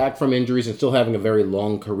bouncing back from injuries and still having a very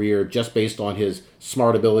long career just based on his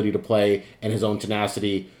smart ability to play and his own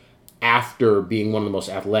tenacity after being one of the most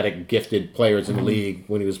athletic, gifted players in the league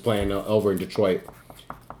when he was playing over in Detroit.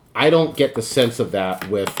 I don't get the sense of that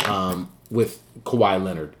with Kawhi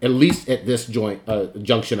Leonard, at least at this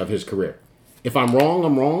junction of his career. If I'm wrong,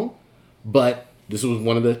 I'm wrong, but this was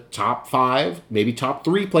one of the top 5, maybe top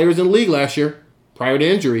 3 players in the league last year prior to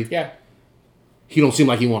injury. Yeah. He don't seem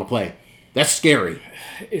like he want to play. That's scary.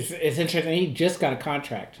 It's interesting. He just got a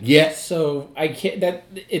contract. Yeah. So I can't.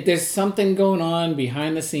 If there's something going on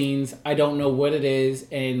behind the scenes, I don't know what it is,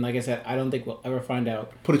 and like I said, I don't think we'll ever find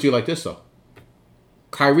out. Put it to you like this though.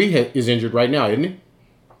 Kyrie is injured right now, isn't he?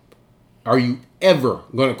 Are you ever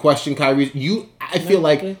going to question Kyrie? I feel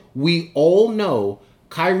like we all know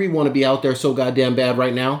Kyrie want to be out there so goddamn bad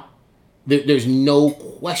right now. There's no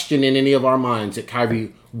question in any of our minds that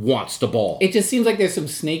Kyrie wants the ball. It just seems like there's some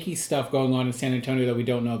snaky stuff going on in San Antonio that we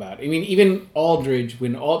don't know about. I mean, even Aldridge,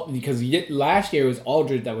 because last year it was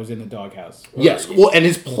Aldridge that was in the doghouse. Yes, well, and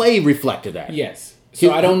his play reflected that. Yes.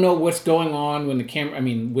 So I don't know what's going on when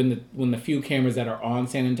when the few cameras that are on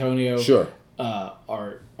San Antonio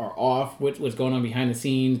are off. What's going on behind the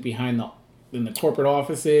scenes, in the corporate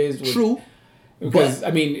offices? True. Because, I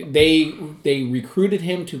mean, they recruited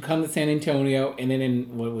him to come to San Antonio, and then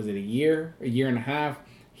in, what was it, a year and a half,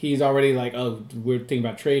 he's already like, oh, we're thinking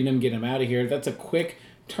about trading him, getting him out of here. That's a quick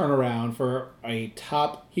turnaround for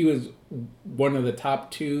he was one of the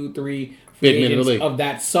top 2-3 free agents of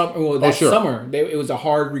that summer. Well, summer, it was a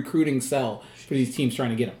hard recruiting sell for these teams trying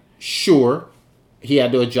to get him. Sure. He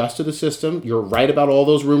had to adjust to the system. You're right about all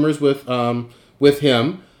those rumors with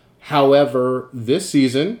him. However, this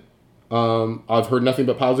season, I've heard nothing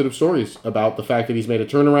but positive stories about the fact that he's made a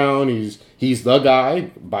turnaround. He's the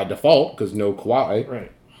guy by default because no Kawhi.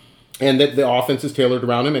 Right. And that the offense is tailored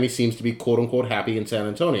around him and he seems to be quote unquote happy in San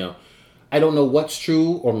Antonio. I don't know what's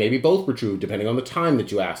true, or maybe both were true, depending on the time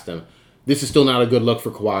that you asked him. This is still not a good look for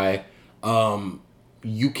Kawhi.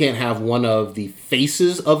 You can't have one of the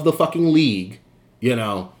faces of the fucking league,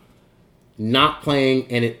 not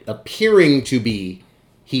playing and it appearing to be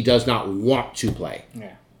he does not want to play.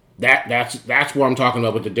 Yeah. That's what I'm talking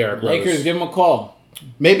about with the Derrick Rose. Lakers, give him a call.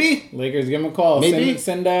 Maybe. Lakers, give him a call. Maybe.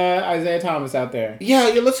 Send Isaiah Thomas out there.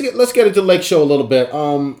 Yeah, let's get into Lake Show a little bit.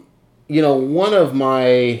 One of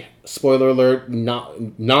my spoiler alert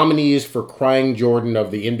nominees for crying Jordan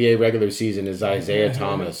of the NBA regular season is Isaiah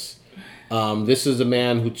Thomas. This is a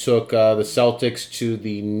man who took the Celtics to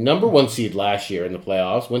the number 1 seed last year in the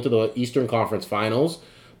playoffs, went to the Eastern Conference Finals,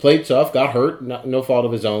 played tough, got hurt, no fault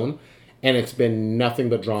of his own, and it's been nothing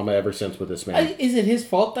but drama ever since with this man. Is it his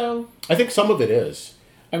fault, though? I think some of it is.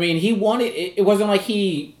 I mean, he wanted... It wasn't like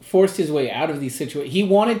he forced his way out of these situations. He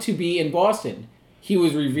wanted to be in Boston. He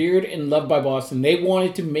was revered and loved by Boston. They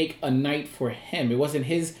wanted to make a night for him. It wasn't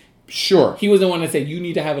his... Sure. He was the one that said, you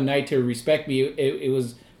need to have a night to respect me. It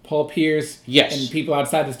was Paul Pierce and people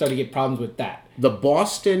outside that started to get problems with that. The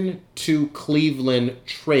Boston to Cleveland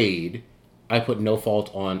trade, I put no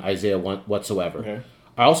fault on Isaiah whatsoever. Okay.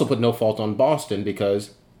 I also put no fault on Boston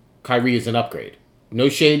because Kyrie is an upgrade. No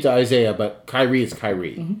shade to Isaiah, but Kyrie is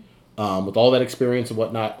Kyrie. Mm-hmm. With all that experience and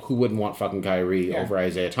whatnot, who wouldn't want fucking Kyrie over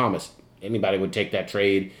Isaiah Thomas? Anybody would take that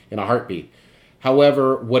trade in a heartbeat.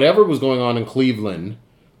 However, whatever was going on in Cleveland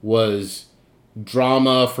was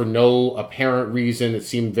drama for no apparent reason. It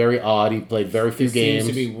seemed very odd. He played very few games.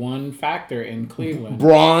 Seems to be one factor in Cleveland.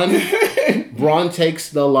 Braun takes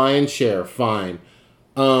the lion's share. Fine.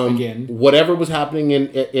 Again, whatever was happening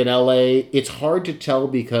in LA, it's hard to tell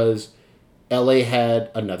because LA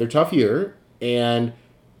had another tough year, and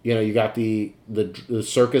you got the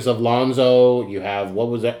circus of Lonzo. You have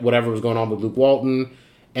whatever was going on with Luke Walton,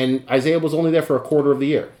 and Isaiah was only there for a quarter of the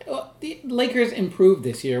year. Well, the Lakers improved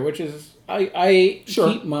this year, which is I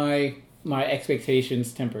keep my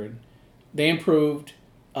expectations tempered. They improved.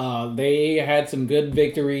 They had some good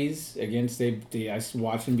victories against I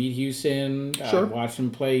watched them beat Houston. Sure. I watched them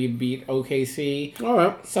beat OKC. All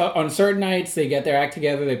right. So on certain nights they get their act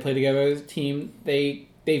together. They play together as a team.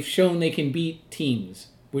 They've shown they can beat teams,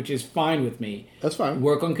 which is fine with me. That's fine.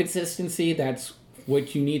 Work on consistency. That's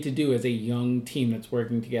what you need to do as a young team that's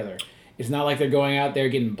working together. It's not like they're going out there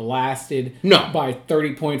getting blasted by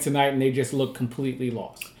 30 points a night and they just look completely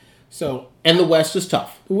lost. And the West is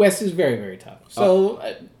tough. The West is very, very tough. So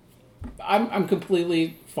I'm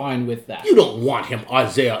completely fine with that. You don't want him,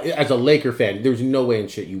 Isaiah, as a Laker fan. There's no way in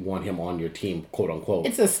shit you want him on your team, quote unquote.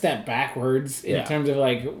 It's a step backwards in terms of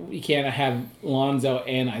you can't have Lonzo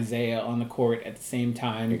and Isaiah on the court at the same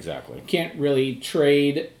time. Exactly. You can't really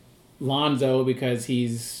trade Lonzo because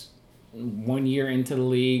he's 1 year into the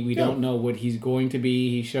league. We don't know what he's going to be.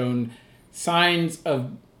 He's shown signs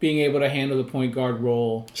of being able to handle the point guard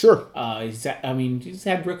role. Sure. He's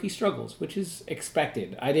had rookie struggles, which is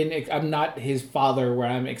expected. I'm not his father where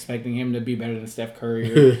I'm expecting him to be better than Steph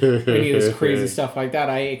Curry or any of this crazy stuff like that.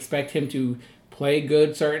 I expect him to play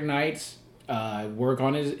good certain nights, work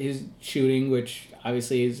on his shooting, which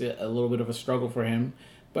obviously is a little bit of a struggle for him,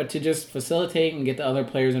 but to just facilitate and get the other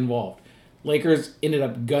players involved. Lakers ended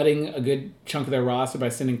up gutting a good chunk of their roster by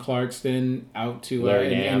sending Clarkson out to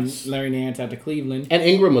and Larry Nance out to Cleveland. And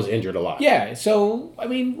Ingram was injured a lot. Yeah, so,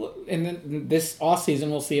 and then this offseason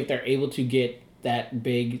we'll see if they're able to get that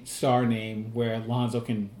big star name where Lonzo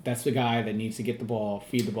that's the guy that needs to get the ball,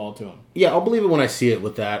 feed the ball to him. Yeah, I'll believe it when I see it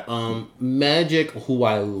with that. Magic, who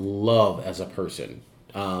I love as a person.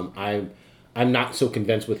 I'm not so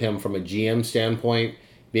convinced with him from a GM standpoint,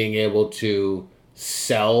 being able to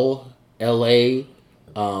sell LA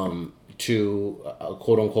to a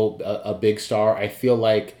quote-unquote a big star. I feel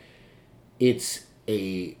like it's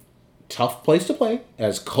a tough place to play,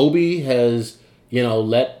 as Kobe has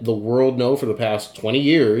let the world know for the past 20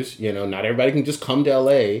 years. Not everybody can just come to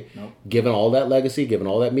LA. Nope. Given all that legacy, given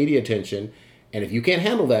all that media attention, and if you can't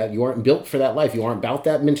handle that, you aren't built for that life. You aren't about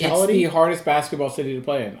that mentality. It's the hardest basketball city to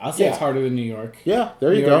play in. I'll say it's harder than New York. Yeah,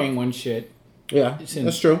 there you go. New York ain't one shit. Yeah,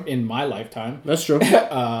 that's true. In my lifetime. That's true.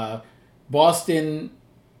 Boston,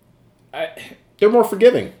 they're more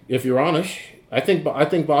forgiving, if you're honest. I think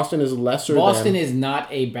Boston is lesser. Boston is not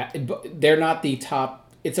they're not the top.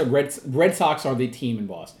 It's a Red Sox are the team in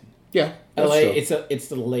Boston. Yeah, LA. True. It's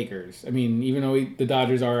the Lakers. Even though the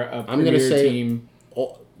Dodgers are a premier team.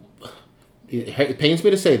 It pains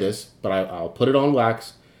me to say this, but I'll put it on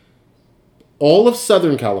wax. All of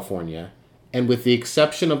Southern California, and with the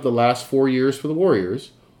exception of the last 4 years for the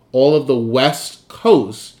Warriors, all of the West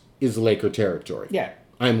Coast is Laker territory. Yeah.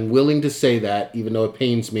 I'm willing to say that, even though it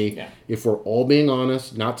pains me. If we're all being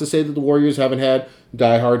honest, not to say that the Warriors haven't had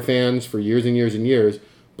diehard fans for years and years and years,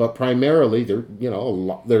 but primarily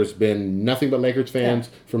there's been nothing but Lakers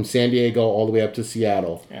fans from San Diego all the way up to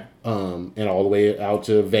Seattle, and all the way out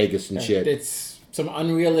to Vegas and shit. It's some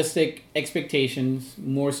unrealistic expectations,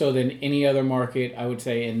 more so than any other market, I would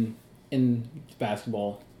say, in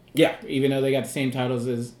basketball. Yeah. Even though they got the same titles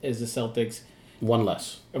as the Celtics. One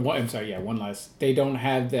less. I'm sorry, yeah, one less. They don't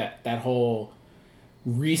have that whole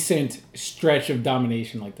recent stretch of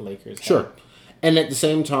domination like the Lakers have. Sure. And at the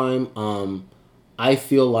same time, I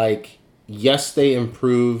feel like, yes, they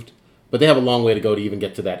improved, but they have a long way to go to even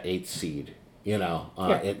get to that 8th seed, in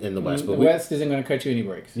the West. But the West isn't going to cut you any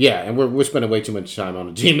breaks. Yeah, and we're spending way too much time on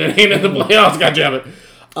a team that ain't in the playoffs, goddammit.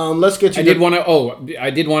 Let's get to I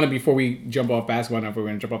did want to, before we jump off basketball, now if we're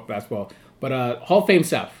going to jump off basketball, but Hall of Fame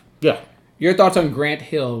stuff. Yeah. Your thoughts on Grant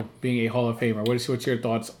Hill being a Hall of Famer? What's your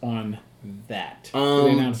thoughts on that?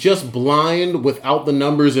 Just blind without the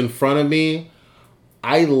numbers in front of me.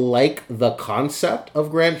 I like the concept of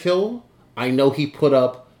Grant Hill. I know he put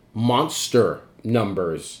up monster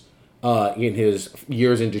numbers in his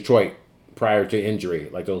years in Detroit prior to injury,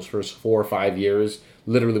 like those first 4 or 5 years.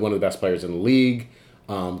 Literally one of the best players in the league.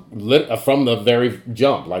 From the very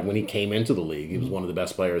jump, like when he came into the league, he was one of the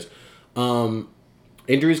best players.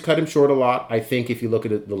 Injuries cut him short a lot. I think if you look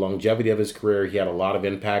at the longevity of his career, he had a lot of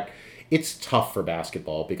impact. It's tough for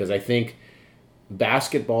basketball because I think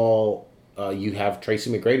basketball, you have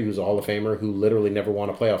Tracy McGrady, who's a Hall of Famer, who literally never won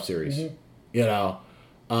a playoff series.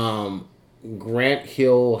 Grant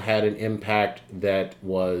Hill had an impact that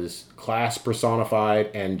was class personified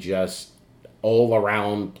and just all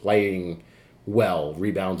around playing well,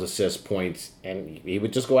 rebounds, assists, points, and he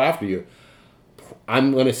would just go after you.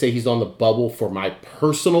 I'm going to say he's on the bubble for my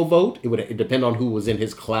personal vote. It would depend on who was in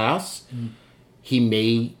his class. He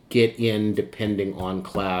may get in depending on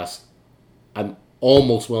class. I'm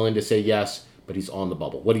almost willing to say yes, but he's on the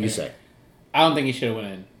bubble. What do you say? I don't think he should have went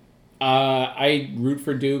in. I root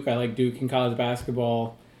for Duke. I like Duke in college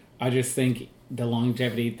basketball. I just think the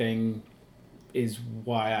longevity thing is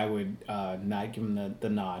why I would not give him the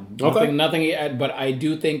nod. Okay. Nothing, but I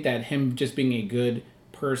do think that him just being a good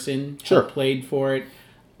person Sure. played for it,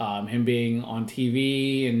 him being on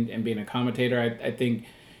TV and being a commentator, I think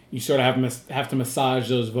you sort of have to massage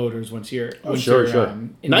those voters once your Nice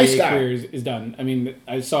guy. career is done. I mean,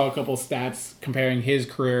 I saw a couple stats comparing his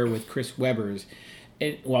career with Chris Webber's.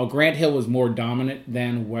 While Grant Hill was more dominant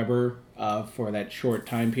than Webber for that short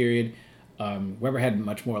time period, Webber had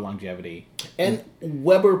much more longevity. And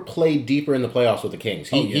Webber played deeper in the playoffs with the Kings.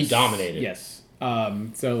 He dominated. Yes.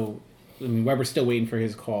 So, I mean, Webber's still waiting for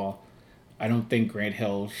his call. I don't think Grant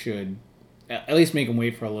Hill should at least make him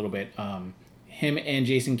wait for a little bit. Him and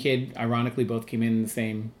Jason Kidd, ironically, both came in the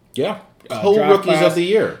same co-rookies of the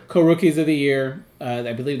year. Co-rookies of the year.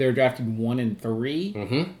 I believe they were drafted 1 and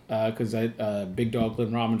 3. Because Big Dog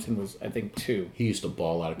Glenn Robinson was, I think, 2. He used to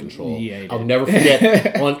ball out of control. Yeah, he did. I'll never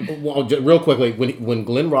forget. Real quickly, when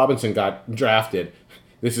Glenn Robinson got drafted,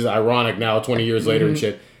 this is ironic now, 20 years later and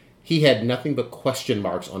shit, he had nothing but question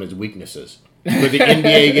marks on his weaknesses for the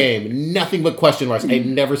NBA game. Nothing but question marks. I'd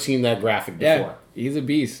never seen that graphic before. Yeah, he's a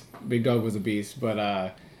beast. Big Dog was a beast. But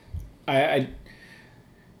I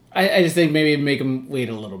just think maybe make him wait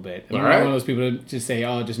a little bit. I'm not one of those people to just say,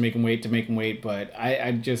 "Oh, just make him wait to make him wait." But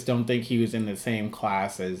I just don't think he was in the same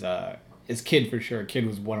class as Kidd for sure. Kidd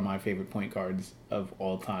was one of my favorite point guards of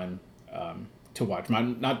all time to watch.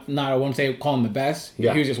 Not I won't say call him the best.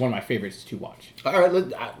 Yeah. He was just one of my favorites to watch. All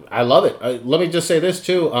right, I love it. Let me just say this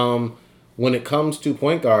too. When it comes to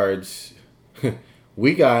point guards,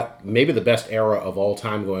 we got maybe the best era of all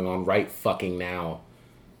time going on right fucking now.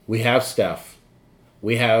 We have Steph.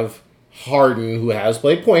 We have Harden, who has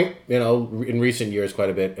played point, in recent years quite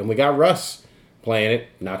a bit. And we got Russ playing it,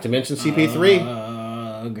 not to mention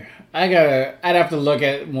CP3. I'd have to look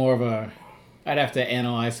at more of I'd have to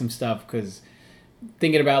analyze some stuff because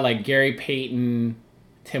thinking about like Gary Payton,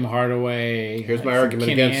 Tim Hardaway. Here's my argument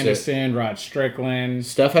Kenny against Anderson, Rod Strickland.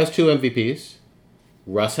 Steph has 2 MVPs.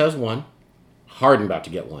 Russ has 1. Harden about to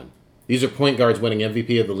get 1. These are point guards winning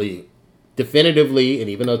MVP of the league. Definitively, and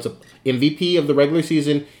even though it's a MVP of the regular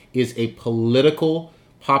season, is a political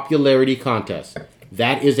popularity contest.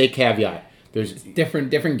 That is a caveat. There's different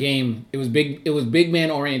game. It was big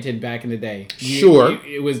man oriented back in the day.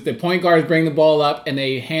 It was the point guards bring the ball up and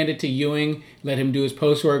they hand it to Ewing, let him do his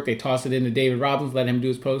post work. They toss it into David Robinson, let him do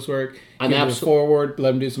his post work. Forward,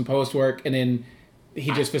 let him do some post work, and then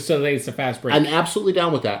he just facilitates the fast break. I'm absolutely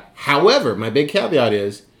down with that. However, my big caveat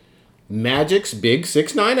is Magic's big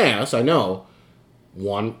 6'9" ass, I know,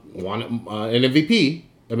 won an MVP.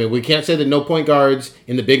 I mean, we can't say that no point guards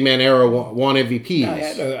in the big man era won MVPs.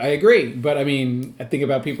 I agree. But, I mean, I think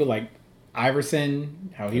about people like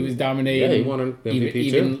Iverson, how he was dominating. Yeah, he won an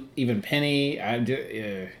MVP too. Even Penny,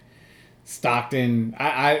 Stockton.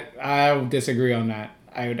 I disagree on that.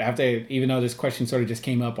 I would have to, even though this question sort of just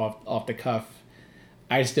came up off the cuff,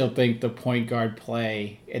 I still think the point guard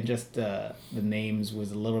play and just the names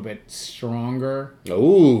was a little bit stronger.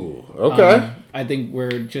 Ooh, okay. I think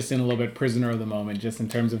we're just in a little bit prisoner of the moment, just in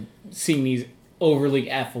terms of seeing these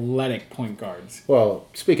overly athletic point guards. Well,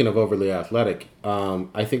 speaking of overly athletic,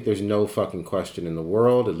 I think there's no fucking question in the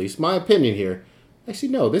world, at least my opinion here. Actually,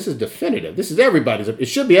 no, this is definitive. This is everybody's. It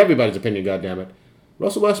should be everybody's opinion, goddammit.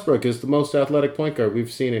 Russell Westbrook is the most athletic point guard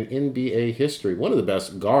we've seen in NBA history. One of the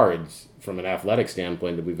best guards from an athletic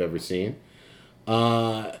standpoint that we've ever seen.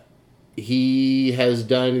 He has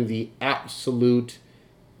done the absolute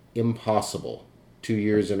impossible 2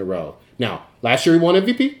 years in a row. Now, last year he won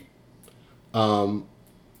MVP.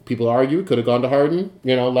 People argue could have gone to Harden,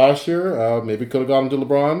 last year. Maybe could have gone to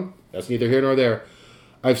LeBron. That's neither here nor there.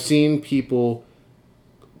 I've seen people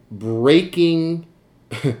breaking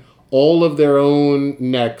all of their own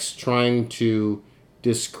necks trying to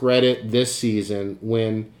discredit this season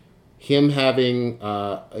when him having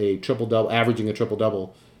a triple-double, averaging a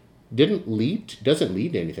triple-double, doesn't lead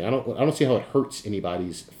to anything. I don't see how it hurts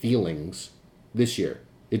anybody's feelings this year.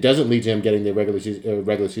 It doesn't lead to him getting the regular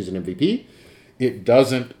season MVP. It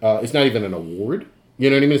doesn't. It's not even an award. You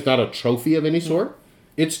know what I mean? It's not a trophy of any sort.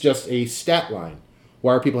 It's just a stat line.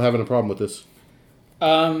 Why are people having a problem with this?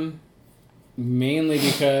 Mainly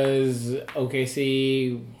because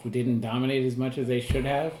OKC didn't dominate as much as they should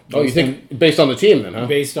have. Oh, you think based on the team then, huh?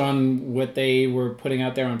 Based on what they were putting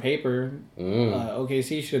out there on paper,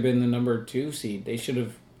 OKC should have been the number 2 seed. They should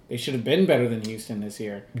have been better than Houston this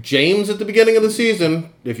year. James at the beginning of the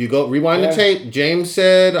season, if you go rewind the tape, James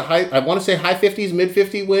said I want to say high 50s, mid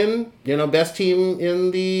 50 win. Best team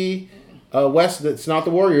in the West. That's not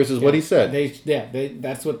the Warriors, is what he said.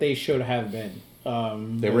 That's what they should have been.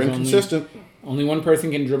 They were inconsistent. Only one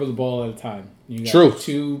person can dribble the ball at a time. You got True.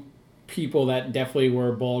 2 people that definitely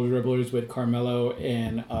were ball dribblers with Carmelo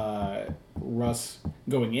and Russ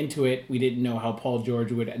going into it. We didn't know how Paul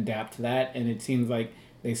George would adapt to that, and it seems like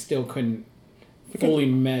they still couldn't fully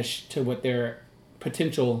mesh to what their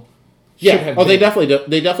potential should have been. They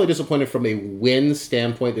definitely disappointed from a win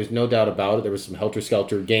standpoint. There's no doubt about it. There was some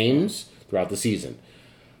helter-skelter games throughout the season.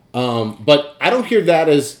 But I don't hear that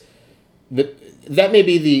as... That may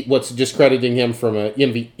be what's discrediting him from a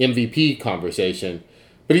MVP conversation,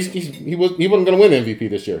 but he wasn't going to win MVP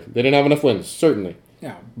this year. They didn't have enough wins, certainly.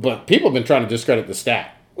 Yeah. But people have been trying to discredit the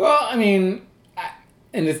stat. Well, I mean,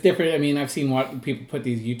 and it's different. I mean, I've seen what people put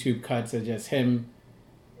these YouTube cuts of just him,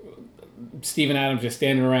 Steven Adams just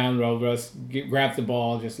standing around while Russ grabs the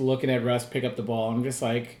ball, just looking at Russ pick up the ball. I'm just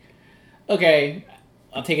like, okay,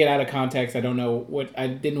 I'll take it out of context. I don't know I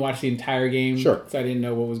didn't watch the entire game, sure, so I didn't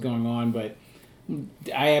know what was going on, but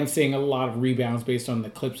I am seeing a lot of rebounds based on the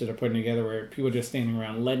clips that are putting together where people are just standing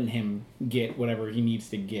around letting him get whatever he needs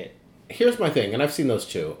to get. Here's my thing, and I've seen those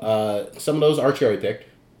too. Some of those are cherry-picked.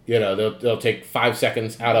 They'll take 5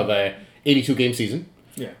 seconds out of a 82-game season,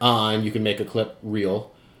 and you can make a clip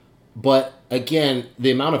real. But, again,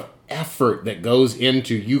 the amount of effort that goes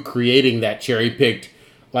into you creating that cherry-picked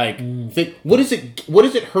what does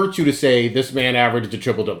it hurt you to say this man averaged a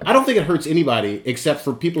triple-double? I don't think it hurts anybody except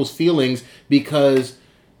for people's feelings because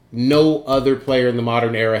no other player in the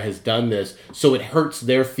modern era has done this. So it hurts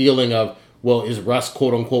their feeling of, well, is Russ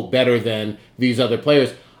quote-unquote better than these other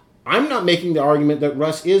players? I'm not making the argument that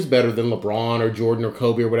Russ is better than LeBron or Jordan or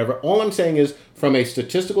Kobe or whatever. All I'm saying is, from a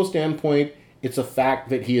statistical standpoint, it's a fact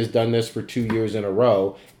that he has done this for 2 years in a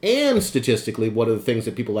row. And statistically, one of the things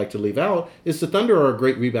that people like to leave out is the Thunder are a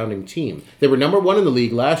great rebounding team. They were number 1 in the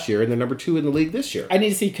league last year, and they're number 2 in the league this year. I need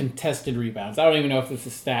to see contested rebounds. I don't even know if this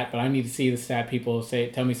is a stat, but I need to see the stat people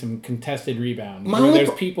tell me some contested rebounds. Where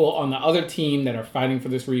there's people on the other team that are fighting for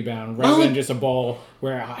this rebound, rather than just a ball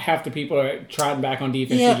where half the people are trotting back on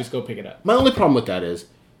defense and you just go pick it up. My only problem with that is,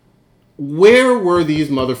 where were these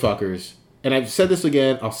motherfuckers? And I've said this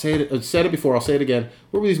again, I've said it before, I'll say it again.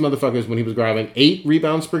 Where were these motherfuckers when he was grabbing 8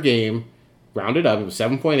 rebounds per game, rounded up, it was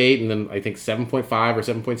 7.8, and then I think 7.5 or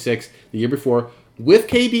 7.6 the year before, with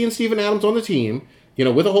KD and Steven Adams on the team,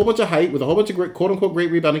 with a whole bunch of height, with a whole bunch of great, quote-unquote great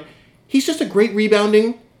rebounding. He's just a great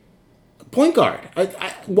rebounding point guard.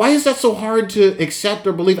 Why is that so hard to accept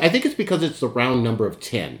or believe? I think it's because it's the round number of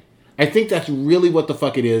 10. I think that's really what the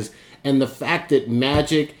fuck it is. And the fact that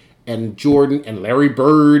Magic and Jordan and Larry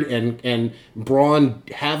Bird and Braun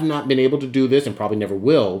have not been able to do this and probably never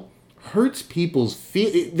will hurts people's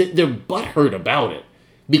they're butthurt about it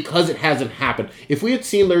because it hasn't happened. If we had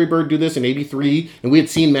seen Larry Bird do this in 83 and we had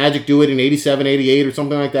seen Magic do it in 87, 88 or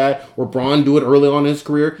something like that, or Braun do it early on in his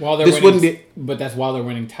career, wouldn't be... But that's while they're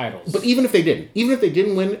winning titles. But even if they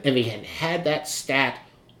didn't win and they had that stat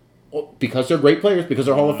because they're great players, because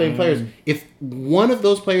they're Hall of Fame players. If one of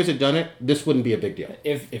those players had done it, this wouldn't be a big deal.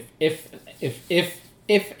 If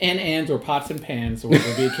and ands were pots and pans, there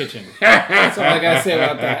would be a kitchen. That's all I gotta say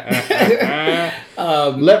about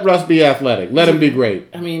that. Let Russ be athletic. Let him be great.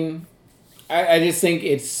 I mean, I just think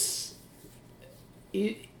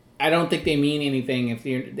I don't think they mean anything if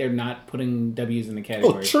they're not putting W's in the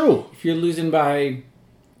category. Oh, true. If you're losing by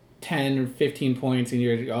 10 or 15 points and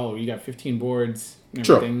you got 15 boards and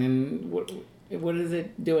everything, then what is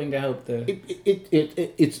it doing to help the...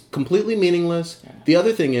 It's completely meaningless. Yeah. The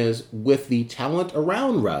other thing is, with the talent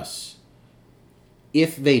around Russ,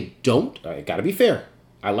 if they don't... I gotta be fair.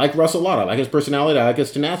 I like Russ a lot. I like his personality. I like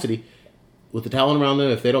his tenacity. With the talent around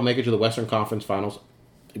them, if they don't make it to the Western Conference Finals...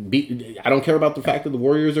 I don't care about the fact that the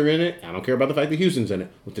Warriors are in it. I don't care about the fact that Houston's in it.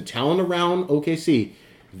 With the talent around OKC,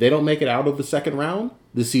 if they don't make it out of the second round,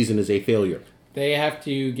 the season is a failure. They have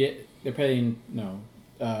to get... They're playing... No.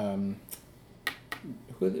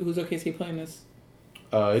 Who's OKC playing this?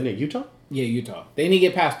 Isn't it Utah? Yeah, Utah. They need to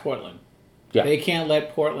get past Portland. Yeah. They can't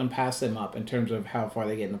let Portland pass them up in terms of how far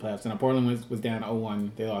they get in the playoffs. Now, Portland was down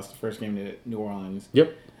 0-1. They lost the first game to New Orleans.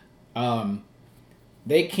 Yep.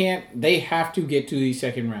 They have to get to the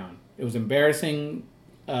second round. It was embarrassing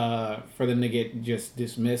for them to get just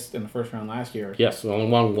dismissed in the first round last year. Yes, only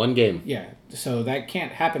won one game. Yeah, so that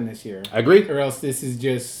can't happen this year. I agree. Or else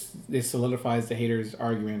this solidifies the haters'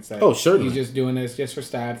 arguments that certainly. he's just doing this just for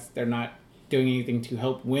stats. They're not doing anything to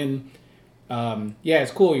help win.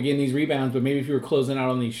 It's cool, you're getting these rebounds, but maybe if you were closing out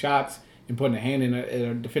on these shots and putting a hand in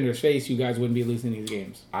a defender's face, you guys wouldn't be losing these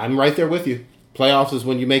games. I'm right there with you. Playoffs is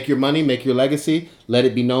when you make your money, make your legacy, let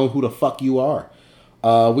it be known who the fuck you are.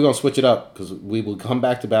 We're going to switch it up because we will come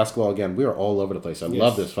back to basketball again. We are all over the place. I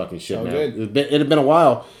love this fucking shit, so man. Good. It had been a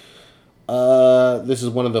while. This is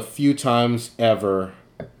one of the few times ever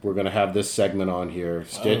we're going to have this segment on here.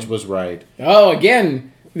 Stitch was right. Oh,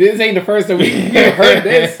 again, this ain't the first time we've heard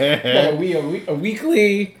this. A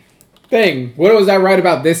weekly thing. What was I right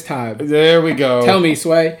about this time? There we go. Tell me,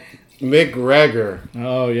 Sway. McGregor.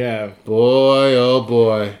 Oh, yeah. Boy, oh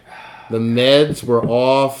boy. The meds were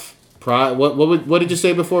off. What did you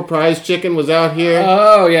say before? Prize chicken was out here?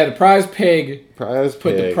 Oh, yeah, the prize pig. Prize pig.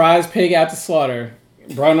 Put the prize pig out to slaughter.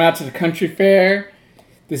 Brought him out to the country fair.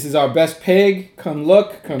 This is our best pig. Come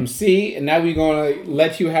look, come see. And now we're going to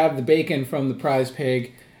let you have the bacon from the prize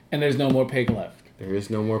pig. And there's no more pig left. There is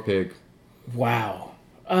no more pig. Wow.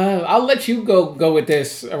 I'll let you go with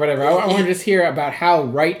this or whatever. I want to just hear about how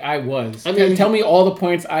right I was. I mean, tell me all the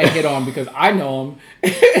points I hit on because I know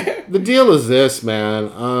them. The deal is this, man.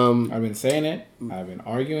 I've been saying it. I've been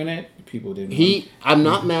arguing it. People didn't. I'm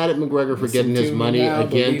not mad at McGregor for getting his money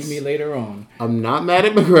against. Believe me later on. I'm not mad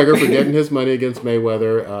at McGregor for getting his money against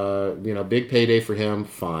Mayweather. Big payday for him.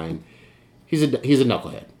 Fine. He's a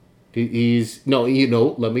knucklehead.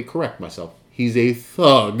 Let me correct myself. He's a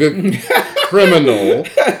thug, criminal,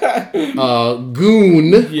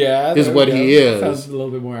 goon. Yeah, is what he is. Sounds a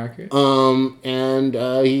little bit more accurate. And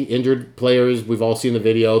he injured players. We've all seen the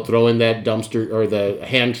video throwing that dumpster or the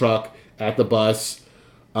hand truck at the bus,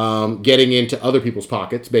 getting into other people's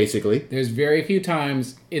pockets. Basically, there's very few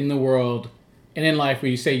times in the world and in life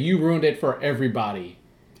where you say you ruined it for everybody.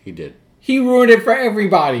 He did. He ruined it for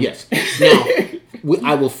everybody. Yes. Now,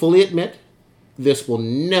 I will fully admit. This will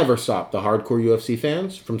never stop the hardcore UFC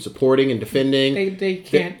fans from supporting and defending. They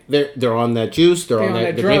can't. They're on that juice.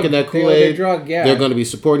 They're drinking that Kool-Aid. They're drug, yeah. They're going to be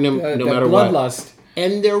supporting him no matter what. Bloodlust.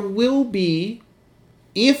 And there will be,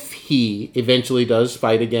 if he eventually does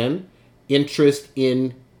fight again, interest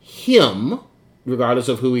in him, regardless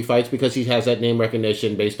of who he fights, because he has that name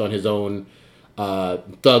recognition based on his own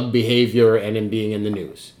thug behavior and him being in the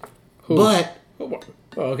news. But...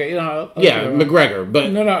 Oh, okay. McGregor.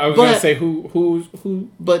 But no. I was going to say who.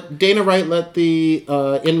 But Dana Wright let the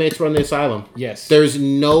inmates run the asylum. Yes. There's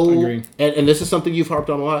no, and this is something you've harped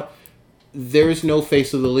on a lot. There's no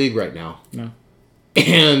face of the league right now. No.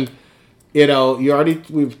 And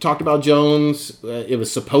we've talked about Jones. It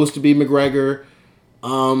was supposed to be McGregor.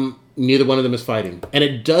 Neither one of them is fighting, and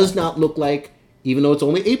it does not look like, even though it's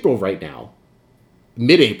only April right now,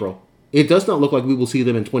 mid-April, it does not look like we will see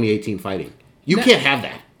them in 2018 fighting. You can't have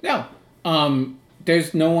that. No.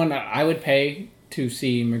 There's no one that I would pay to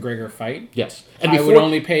see McGregor fight. Yes. And I would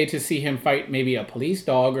only pay to see him fight maybe a police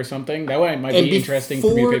dog or something. That way it might be interesting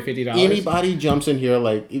for me to pay $50. Anybody jumps in here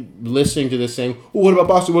listening to this saying, well, what about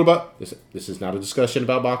boxing? What about... This is not a discussion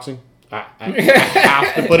about boxing. I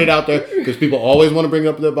have to put it out there because people always want to bring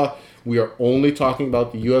up the box. We are only talking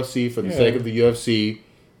about the UFC for the sake of the UFC.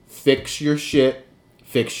 Fix your shit.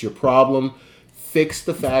 Fix your problem. Fix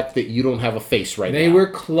the fact that you don't have a face right now. They were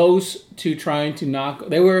close to trying to knock...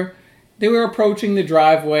 They were They were approaching the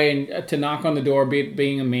driveway and to knock on the door,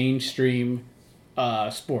 being a mainstream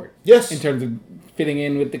sport. Yes. In terms of fitting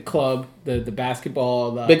in with the club, the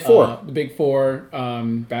basketball, the Big Four. the Big Four,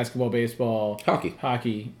 basketball, baseball,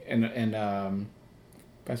 hockey, and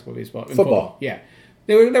basketball, baseball, and football. Yeah,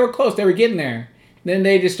 they were close. They were getting there. Then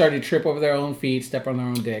they just started to trip over their own feet, step on their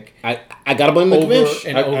own dick. I gotta blame the commish.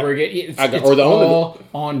 Over again. It's all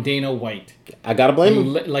on Dana White. I gotta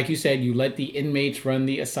blame him. Like you said, you let the inmates run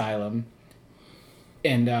the asylum,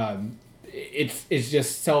 and it's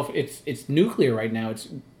just it's nuclear right now.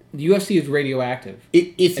 The UFC is radioactive.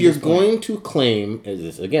 If you're going to claim,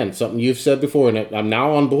 again, something you've said before, and I'm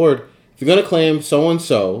now on board. If you're going to claim so and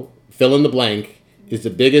so, fill in the blank, is the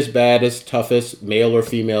biggest, baddest, toughest male or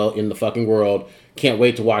female in the fucking world. Can't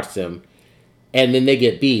wait to watch them. And then they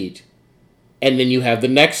get beat. And then you have the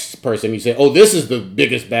next person. You say, oh, this is the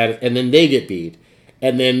biggest, baddest. And then they get beat.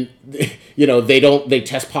 And then, they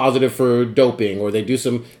test positive for doping or they do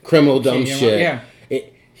some criminal dumb shit. Yeah.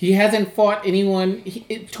 He hasn't fought anyone.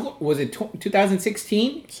 Was it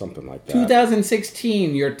 2016? Something like that.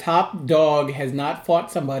 2016, your top dog has not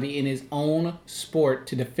fought somebody in his own sport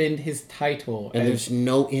to defend his title. And there's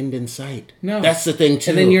no end in sight. No. That's the thing, too.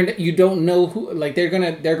 And then you don't know who... Like, they're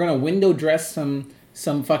gonna window dress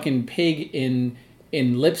some fucking pig in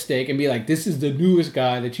lipstick and be like, this is the newest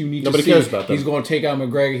guy that you need Nobody to see. Cares about them. He's going to take out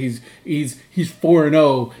McGregor. He's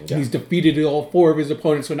 4-0. Yeah. He's defeated all 4 of his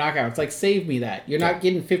opponents with knockouts. It's like, save me that. You're not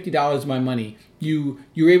getting $50 of my money. You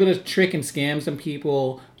were able to trick and scam some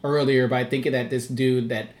people earlier by thinking that this dude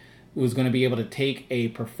that was going to be able to take a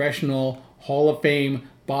professional Hall of Fame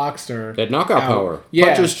boxer. That knockout power.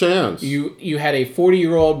 Puncher's chance. You had a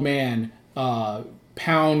 40-year-old man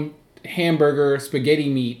pound hamburger spaghetti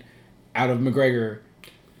meat out of McGregor.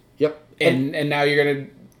 Yep. And now you're gonna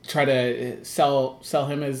try to sell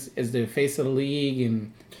him as the face of the league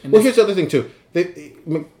and well, here's the other thing too.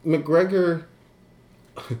 McGregor.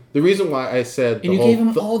 The reason why I said you gave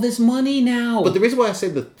him all this money now. But the reason why I say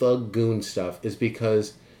the thug goon stuff is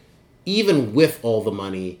because even with all the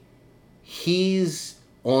money, he's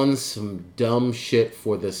on some dumb shit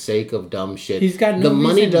for the sake of dumb shit. He's got no the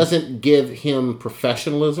money reason. Doesn't give him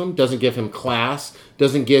professionalism, doesn't give him class,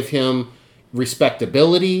 doesn't give him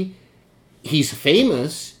respectability. He's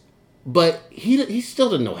famous, but he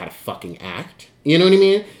still doesn't know how to fucking act. You know what I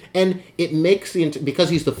mean? And it makes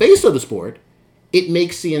because he's the face of the sport, it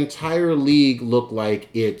makes the entire league look like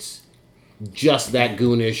it's just that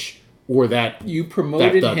goonish or that you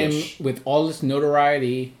promoted him with all this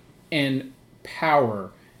notoriety and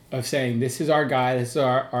power of saying this is our guy, this is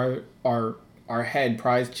our head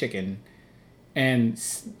prize chicken, and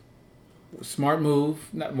smart move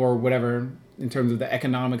or whatever in terms of the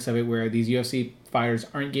economics of it, where these UFC fighters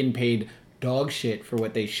aren't getting paid dog shit for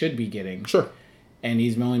what they should be getting. Sure. And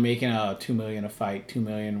he's only making $2 million a fight, $2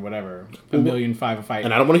 million whatever, $1.5 million a fight.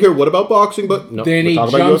 And I don't want to hear what about boxing, but no. Then he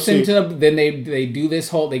jumps into then they do this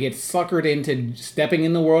whole, they get suckered into stepping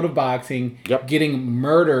in the world of boxing, getting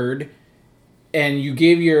murdered. And you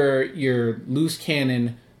give your loose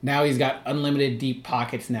cannon, now he's got unlimited deep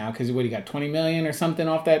pockets now, because he got 20 million or something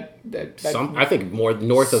off that I think more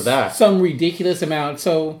north of that. Some ridiculous amount.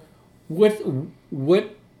 So what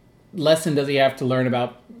lesson does he have to learn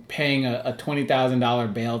about paying a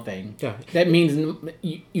 $20,000 bail thing? Yeah. That means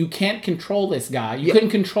you can't control this guy. You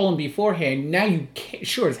couldn't control him beforehand. Now you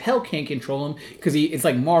sure as hell can't control him, because it's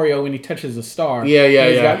like Mario when he touches a star.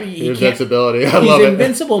 His invincibility. I love it. He's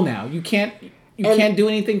invincible now. You can't do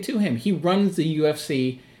anything to him. He runs the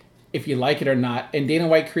UFC, if you like it or not. And Dana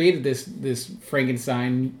White created this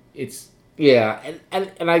Frankenstein. And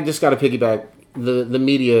I just got to piggyback. The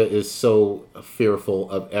media is so fearful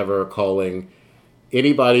of ever calling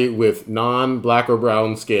anybody with non-black or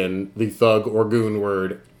brown skin the thug or goon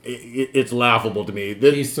word. It's laughable to me.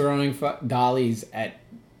 He's throwing dollies at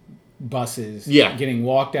buses, getting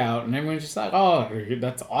walked out, and everyone's just like, "Oh,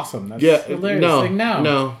 that's awesome! That's hilarious!"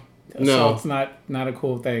 No. Assault's not a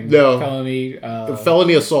cool thing. No.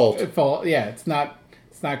 Felony assault. It's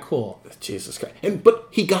not cool. Jesus Christ! But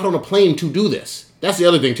he got on a plane to do this. That's the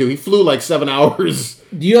other thing too. He flew like 7 hours.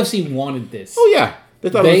 The UFC wanted this. Oh yeah,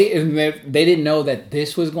 they didn't know that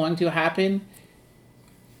this was going to happen.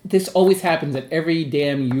 This always happens at every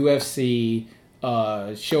damn UFC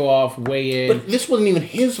show off, weigh in. But this wasn't even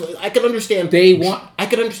his. I could understand. I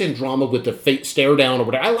could understand drama with the stare down or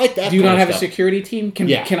whatever. I like that. Do you not have a security team?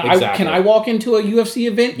 Can I walk into a UFC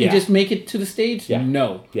event and just make it to the stage? Yeah.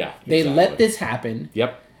 No. Yeah. They let this happen.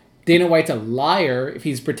 Yep. Dana White's a liar if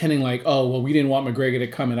he's pretending like, oh well, we didn't want McGregor to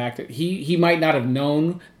come and act. He might not have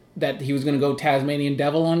known that he was going to go Tasmanian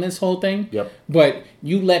Devil on this whole thing. Yep. But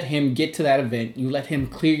you let him get to that event, you let him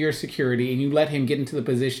clear your security, and you let him get into the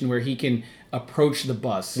position where he can approach the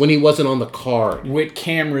bus when he wasn't on the card with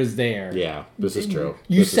cameras there. Yeah, this is true.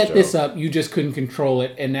 You set this up, you just couldn't control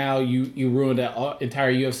it, and now you ruined an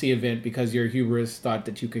entire UFC event because your hubris thought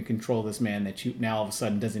that you could control this man that you now all of a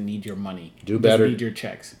sudden doesn't need your money. Do better. Doesn't need your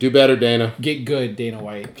checks. Do better, Dana. Get good, Dana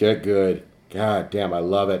White. Get good. God damn, I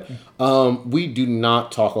love it. We do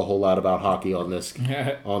not talk a whole lot about hockey on this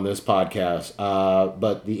podcast,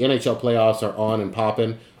 but the NHL playoffs are on and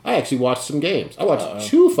popping. I actually watched some games. I watched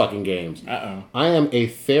 2 fucking games. I am a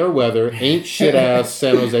fair weather, ain't shit ass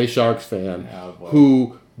San Jose Sharks fan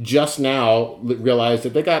who just now realized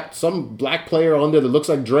that they got some black player on there that looks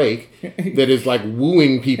like Drake that is like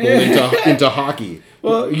wooing people into hockey.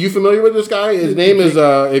 Well, are you familiar with this guy? His name is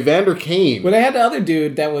Evander Kane. Well, they had the other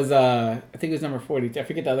dude that was, I think it was number 40. I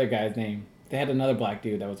forget the other guy's name. They had another black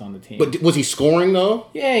dude that was on the team. But was he scoring though?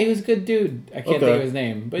 Yeah, he was a good dude. I can't think of his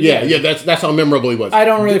name. But yeah, that's how memorable he was. I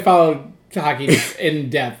don't really follow hockey in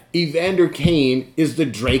depth. Evander Kane is the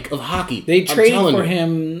Drake of hockey. They traded for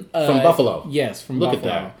him from Buffalo. Yes, from Look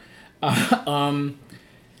Buffalo. At that.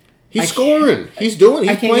 He's scoring. He's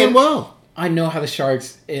playing well. I know how the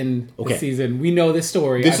Sharks end the season. We know this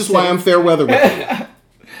story. This is why I'm fair weather with you.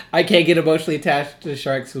 I can't get emotionally attached to the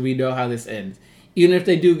Sharks because we know how this ends. Even if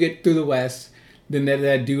they do get through the West, then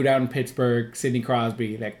that dude out in Pittsburgh, Sidney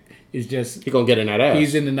Crosby, that is just... He's going to get in that ass.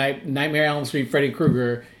 He's in the Nightmare on Elm Street, Freddy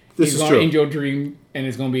Krueger. He's going to end your dream, and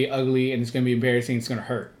it's going to be ugly, and it's going to be embarrassing, it's going to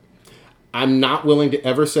hurt. I'm not willing to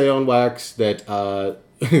ever say on wax that the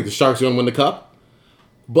Sharks are going to win the Cup,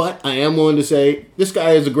 but I am willing to say this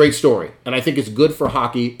guy is a great story, and I think it's good for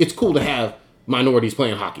hockey. It's cool to have minorities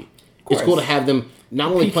playing hockey. It's cool to have them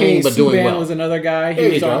not only playing but doing well. Was another guy.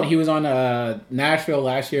 He was on Nashville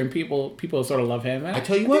last year, and people sort of love him. I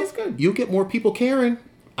tell you what, you get more people caring.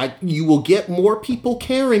 You will get more people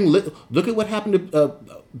caring. Look at what happened to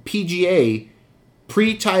PGA,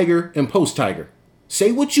 pre-Tiger and post-Tiger.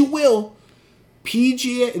 Say what you will. The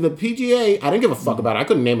PGA, I didn't give a fuck about it. I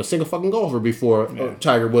couldn't name a single fucking golfer before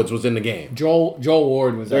Tiger Woods was in the game. Joel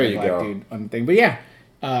Ward was that black dude on the thing. But yeah,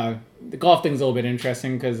 the golf thing's a little bit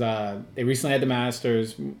interesting because they recently had the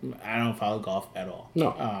Masters. I don't follow golf at all.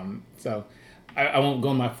 No. So I won't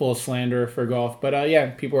go my full slander for golf. But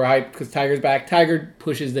yeah, people are hyped because Tiger's back. Tiger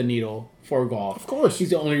pushes the needle for golf. Of course. He's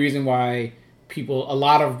the only reason why a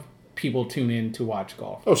lot of people tune in to watch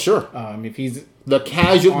golf. Oh, sure. If he's... The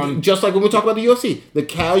casual, just like when we talk about the UFC, the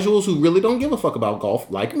casuals who really don't give a fuck about golf,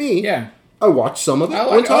 like me. Yeah. I watch some of it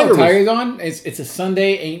when Tiger's on. It's a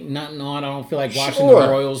Sunday, ain't nothing on. I don't feel like watching the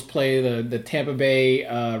Royals play the Tampa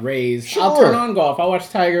Bay Rays. Sure. I'll turn on golf. I'll watch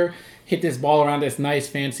Tiger hit this ball around this nice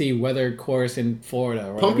fancy weather course in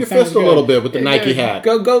Florida. Pump your fist a little bit with the Nike hat.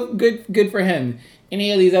 Go, good for him.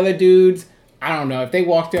 Any of these other dudes, I don't know. If they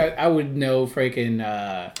walked out, I would know freaking...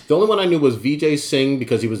 the only one I knew was Vijay Singh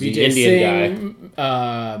because he was the Indian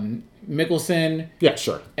guy. Mickelson. Yeah,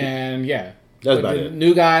 sure. And yeah. That's about it.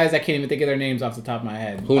 New guys, I can't even think of their names off the top of my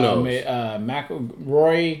head. Who knows?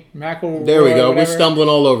 McElroy. There we go. Whatever. We're stumbling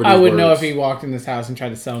all over these I would words. know if he walked in this house and tried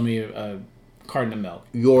to sell me a carton of milk.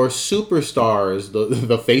 Your superstars,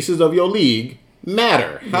 the faces of your league,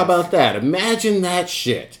 matter. Yes. How about that? Imagine that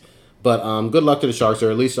shit. But good luck to the Sharks. They're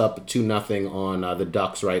at least up 2-0 on the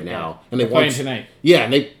Ducks right now, and they're playing tonight. Yeah,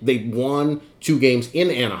 and they won 2 games in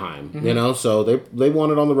Anaheim. Mm-hmm. You know, so they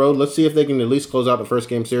won it on the road. Let's see if they can at least close out the first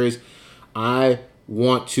game series. I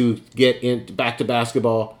want to get back to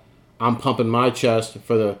basketball. I'm pumping my chest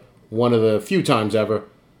for one of the few times ever.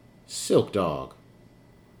 Silk Dog,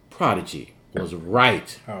 Prodigy was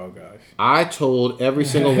right. Oh gosh. I told every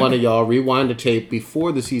single one of y'all, rewind the tape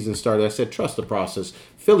before the season started. I said, trust the process.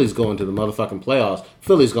 Philly's going to the motherfucking playoffs.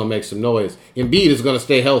 Philly's going to make some noise. Embiid is going to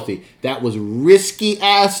stay healthy. That was risky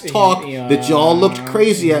ass talk that y'all looked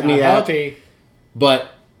crazy at me at.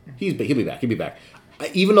 But he'll be back. He'll be back.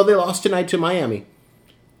 Even though they lost tonight to Miami,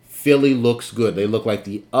 Philly looks good. They look like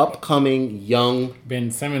the upcoming young... Ben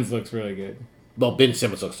Simmons looks really good. Well, Ben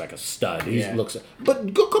Simmons looks like a stud.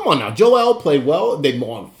 But come on now. Joel played well. They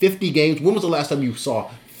won 50 games. When was the last time you saw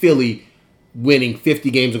Philly winning 50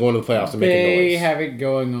 games and going to the playoffs and making noise? They have it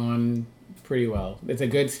going on pretty well. It's a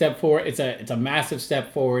good step forward. It's a massive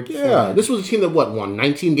step forward. Yeah, this was a team that won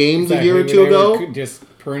 19 games a year or two ago. Just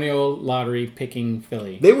perennial lottery picking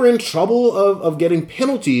Philly. They were in trouble of getting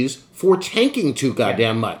penalties for tanking too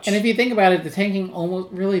goddamn much. And if you think about it, the tanking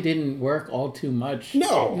almost really didn't work all too much.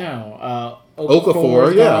 No.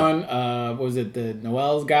 Okafor, gone. What was it the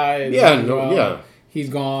Noel's guy? Yeah. He's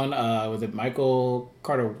gone. Was it Michael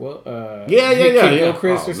Carter? Yeah.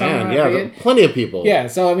 Gilchrist Oh, or something. man, yeah, plenty of people. Yeah.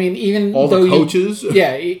 So I mean, even all though the coaches.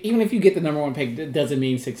 even if you get the number one pick, that doesn't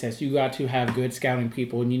mean success. You got to have good scouting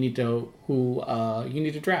people, and you need to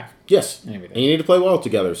draft. Yes, and everything. And you need to play well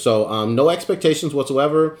together. So no expectations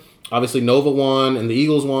whatsoever. Obviously, Nova won and the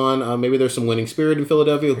Eagles won. Maybe there's some winning spirit in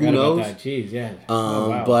Philadelphia. Who knows? Jeez, yeah.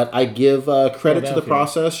 Wow. But I give credit to the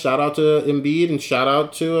process. Shout out to Embiid and shout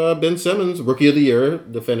out to Ben Simmons, Rookie of the Year,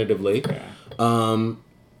 definitively. Yeah.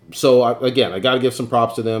 So I got to give some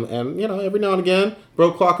props to them. And every now and again,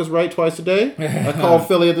 broke clock is right twice a day. I called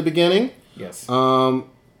Philly at the beginning. Yes.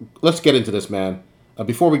 Let's get into this, man.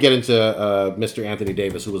 Before we get into Mr. Anthony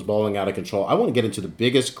Davis, who was balling out of control, I want to get into the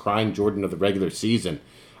biggest crying Jordan of the regular season.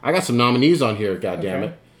 I got some nominees on here,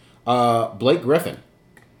 goddammit. Blake Griffin.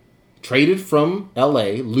 Traded from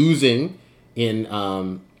L.A., losing in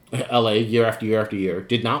L.A. year after year after year.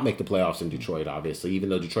 Did not make the playoffs in Detroit, obviously, even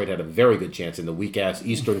though Detroit had a very good chance in the weak-ass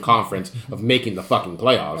Eastern Conference of making the fucking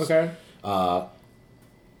playoffs. Okay. A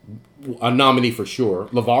nominee for sure.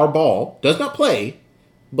 LeVar Ball does not play,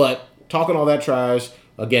 but talking all that trash.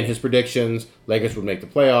 Again, his predictions, Lakers would make the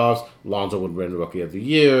playoffs, Lonzo would win Rookie of the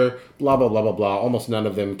Year, blah, blah, blah, blah, blah. Almost none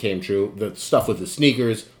of them came true. The stuff with the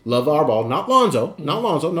sneakers, LeVar Ball, not Lonzo,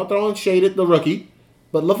 not throwing shade at the rookie,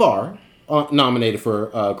 but LeVar, nominated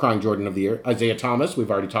for Crying Jordan of the Year. Isaiah Thomas,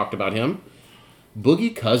 we've already talked about him.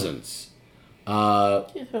 Boogie Cousins,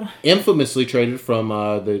 infamously traded from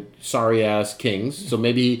the sorry-ass Kings, so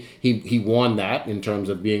maybe he won that in terms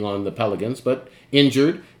of being on the Pelicans, but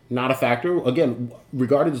injured. Not a factor. Again,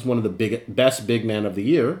 regarded as one of the best big men of the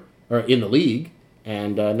year, or in the league,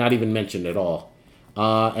 and not even mentioned at all.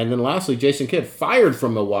 And then lastly, Jason Kidd, fired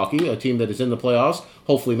from Milwaukee, a team that is in the playoffs,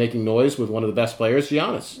 hopefully making noise with one of the best players,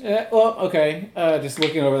 Giannis. Just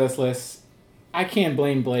looking over this list, I can't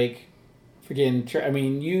blame Blake for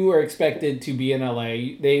getting... you are expected to be in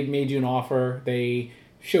LA. They made you an offer. They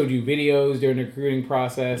showed you videos during the recruiting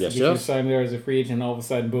process. Yes, you signed there as a free agent, and all of a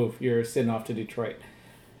sudden, boof, you're sitting off to Detroit.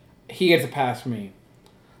 He gets a pass from me.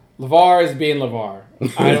 LeVar is being LeVar.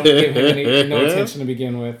 I don't give him no attention to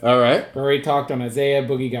begin with. All right. We already talked on Isaiah.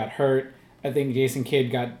 Boogie got hurt. I think Jason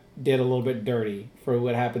Kidd did a little bit dirty for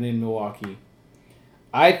what happened in Milwaukee.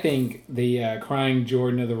 I think the crying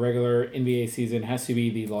Jordan of the regular NBA season has to be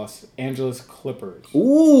the Los Angeles Clippers.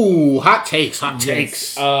 Ooh, hot takes.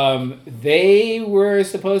 They were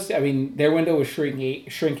supposed to... their window was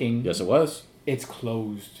shrinking. Yes, it was. It's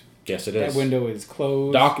closed. Yes, it is. That window is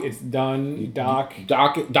closed. It's done. Doc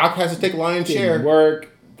has to take lion's share. Work.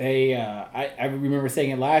 They, I remember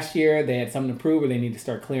saying it last year. They had something to prove, where they need to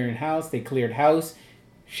start clearing house. They cleared house.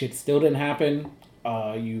 Shit still didn't happen.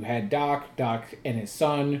 You had Doc and his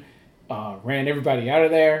son ran everybody out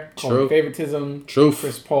of there. Called favoritism. Truth.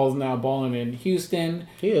 Chris Paul's now balling in Houston.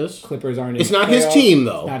 He is. Clippers aren't. It's not his team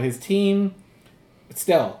though. It's not his team. But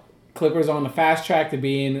still, Clippers on the fast track to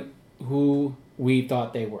being who we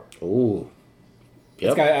thought they were. Ooh.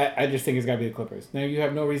 Yep. I just think it's got to be the Clippers. Now, you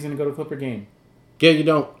have no reason to go to Clipper game. Yeah, you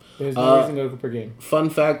don't. There's no reason to go to Clipper game. Fun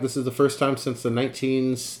fact, this is the first time since the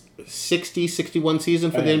 1960-61 season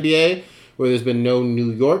for the NBA where there's been no New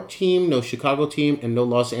York team, no Chicago team, and no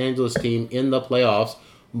Los Angeles team in the playoffs.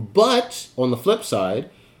 But, on the flip side,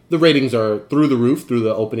 the ratings are through the roof through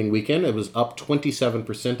the opening weekend. It was up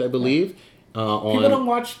 27%, I believe. Yeah. People don't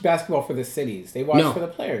watch basketball for the cities. They watch for the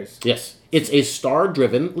players. Yes. It's a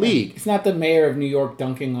star-driven league. It's not the mayor of New York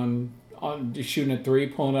dunking on shooting a three,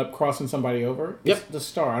 pulling up, crossing somebody over. It's the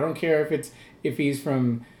star. I don't care if he's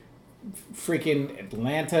from freaking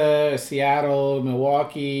Atlanta, Seattle,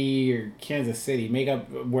 Milwaukee, or Kansas City. Make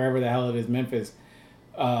up wherever the hell it is, Memphis.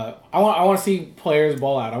 I want to see players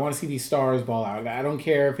ball out. I want to see these stars ball out. I don't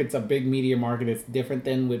care if it's a big media market. It's different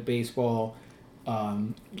than with baseball.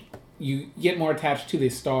 You get more attached to the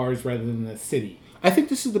stars rather than the city. I think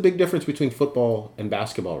this is the big difference between football and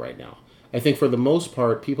basketball right now. I think for the most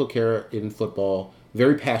part, people care in football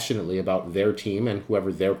very passionately about their team and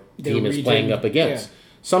whoever their team is playing up against. Yeah.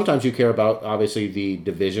 Sometimes you care about, obviously, the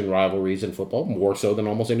division rivalries in football more so than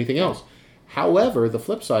almost anything else. However, the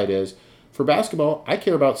flip side is, for basketball, I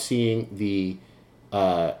care about seeing the,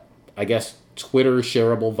 Twitter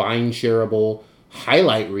shareable, Vine shareable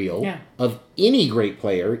highlight reel of any great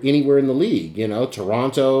player anywhere in the league.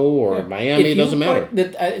 Toronto or Miami, it doesn't matter.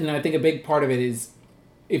 And I think a big part of it is,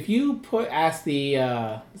 if you ask the,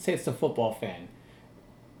 say it's the football fan,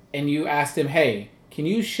 and you ask them, hey, can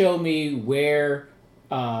you show me where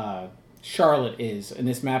Charlotte is in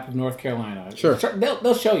this map of North Carolina? Sure.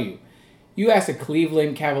 They'll show you. You ask a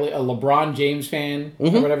Cleveland Cavalier, a LeBron James fan,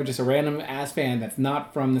 or whatever, just a random ass fan that's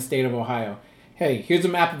not from the state of Ohio. Hey, here's a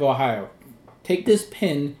map of Ohio. take this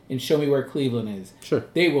pin and show me where Cleveland is. Sure.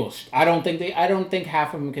 They will. I don't think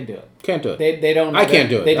half of them can do it. Can't do it. They don't. I can't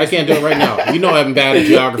do it. I can't do it right now. You know I'm bad at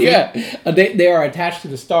geography. Yeah. They are attached to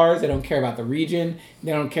the stars. They don't care about the region.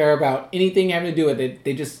 They don't care about anything having to do with it.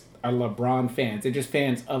 They just are LeBron fans. They're just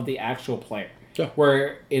fans of the actual player. Yeah.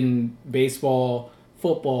 Where in baseball,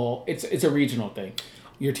 football, it's a regional thing.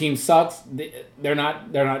 Your team sucks. They're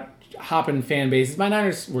not hopping fan bases. My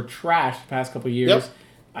Niners were trash the past couple of years. Yep.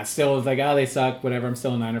 I still was like, oh, they suck. Whatever. I'm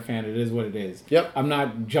still a Niner fan. It is what it is. Yep. I'm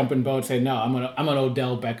not jumping boats saying no. I'm an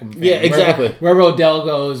Odell Beckham fan. Yeah, exactly. Wherever Odell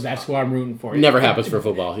goes, that's who I'm rooting for. Never happens for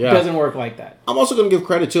football. Yeah. It doesn't work like that. I'm also going to give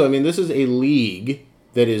credit too. I mean, this is a league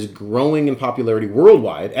that is growing in popularity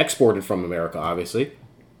worldwide, exported from America, obviously.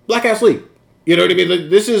 Black ass league. You know what I mean? Like,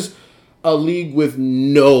 this is a league with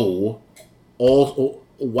no all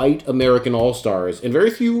white American all-stars and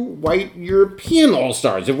very few white European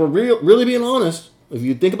all-stars. If we're really being honest, if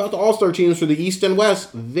you think about the all-star teams for the East and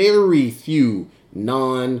West, very few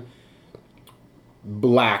non-black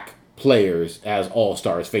players as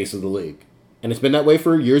all-stars face of the league. And it's been that way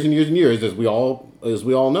for years and years and years, as we all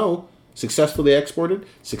know. Successfully exported,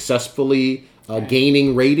 successfully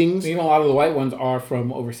gaining ratings. Even a lot of the white ones are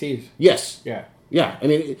from overseas. Yes. Yeah. Yeah. I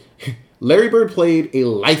mean, Larry Bird played a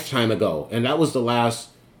lifetime ago, and that was the last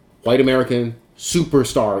white American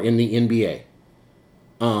superstar in the NBA.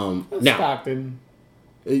 Now, Stockton.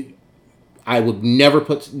 I would never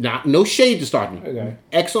put no shade to Stockton. Okay.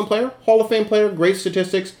 Excellent player, Hall of Fame player, great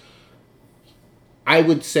statistics. I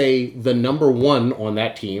would say the number one on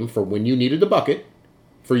that team for when you needed a bucket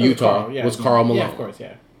for Utah was Karl Malone. Yeah, of course,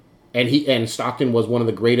 yeah. And Stockton was one of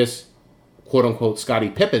the greatest, quote unquote,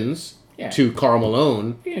 Scottie Pippens to Karl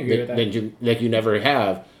Malone that you never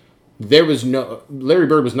have. Larry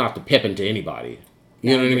Bird was not the Pippen to anybody.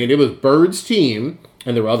 You know what I mean? It was Bird's team,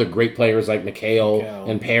 and there were other great players like McHale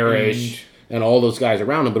and Parrish and all those guys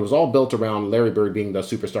around him, but it was all built around Larry Bird being the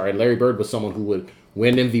superstar. And Larry Bird was someone who would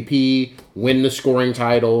win MVP, win the scoring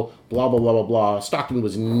title, blah, blah, blah, blah, blah. Stockton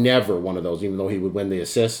was never one of those, even though he would win the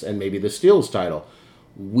assists and maybe the steals title.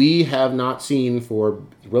 We have not seen for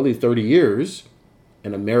really 30 years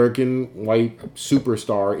an American white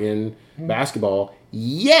superstar in basketball,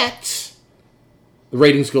 yet the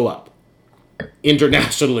ratings go up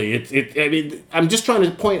internationally. I mean, I'm just trying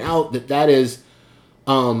to point out that is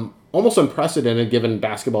almost unprecedented given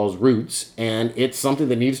basketball's roots, and it's something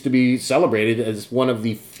that needs to be celebrated as one of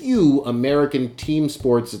the few American team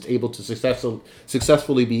sports that's able to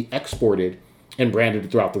successfully be exported and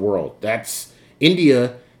branded throughout the world.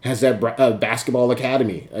 India has that basketball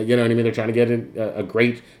academy. You know what I mean? They're trying to get a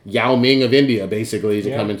great Yao Ming of India, basically,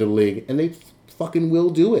 to come into the league. And they fucking will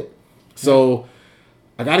do it. So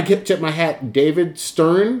I got to tip my hat. David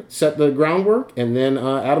Stern set the groundwork. And then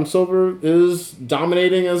Adam Silver is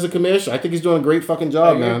dominating as a commish. I think he's doing a great fucking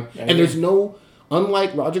job, man. And there's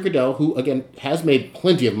unlike Roger Goodell, who, again, has made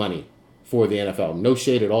plenty of money for the NFL. No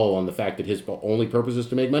shade at all on the fact that his only purpose is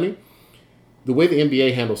to make money. The way the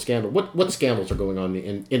NBA handles scandal, what scandals are going on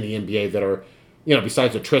in the NBA that are,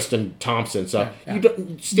 besides the Tristan Thompson stuff,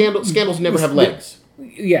 scandals never have legs.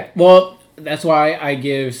 Yeah, well, that's why I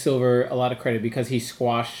give Silver a lot of credit, because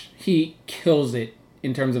he kills it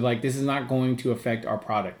in terms of this is not going to affect our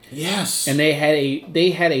product. Yes. And they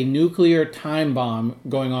had a nuclear time bomb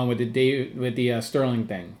going on with the Sterling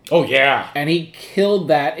thing. Oh yeah. And he killed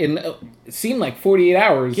that in it seemed like 48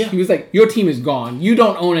 hours. Yeah. He was like, "Your team is gone. You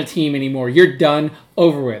don't own a team anymore. You're done.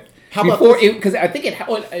 Over with." How about this? Because I think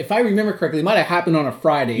if I remember correctly, it might have happened on a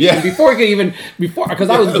Friday. Yeah. And because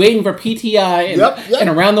I was waiting for PTI and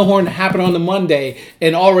Around the Horn to happen on the Monday,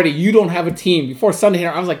 and already you don't have a team. Before Sunday,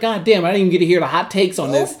 I was like, God damn, I didn't even get to hear the hot takes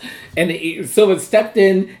on this. And Silva stepped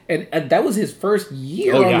in, and that was his first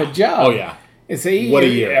year on the job. Oh yeah. And so what a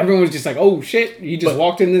year. Everyone was just like, oh shit, you just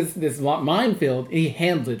walked in this minefield, and he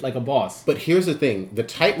handled it like a boss. But here's the thing, the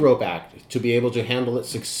tightrope act, to be able to handle it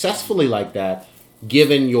successfully like that,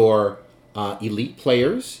 given your elite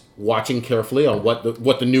players watching carefully on what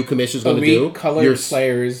the new commission is going to do. Colored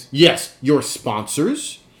players. Yes, your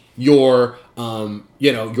sponsors, your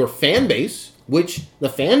fan base, which the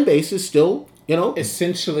fan base is still,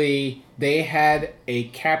 Essentially, they had a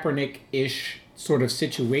Kaepernick-ish sort of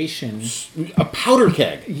situation. A powder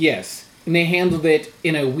keg. Yes. And they handled it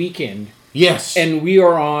in a weekend. Yes. And we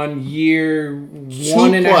are on year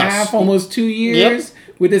 1.5, almost 2 years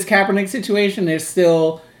with this Kaepernick situation.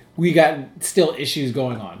 We got issues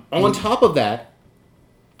going on. On top of that,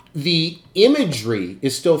 the imagery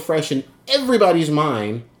is still fresh in everybody's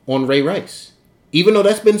mind on Ray Rice. Even though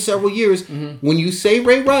that's been several years, when you say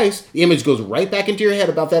Ray Rice, the image goes right back into your head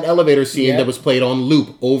about that elevator scene that was played on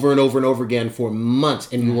loop over and over and over again for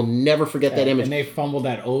months, and you will never forget that image. And they fumbled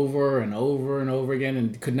that over and over and over again,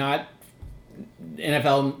 and could not.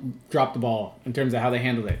 NFL dropped the ball in terms of how they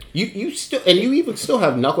handled it. You still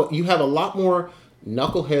have you have a lot more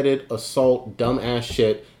knuckleheaded assault, dumbass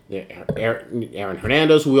shit. Aaron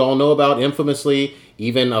Hernandez, who we all know about infamously,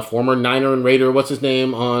 even a former Niner and Raider, what's his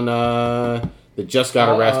name on that just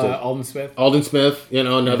got arrested. Alden Smith,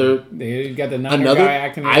 another. They got the Niner guy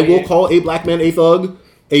acting. I will call a black man a thug,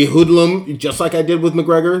 a hoodlum, just like I did with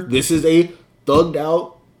McGregor. This is a thugged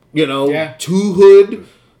out, two hood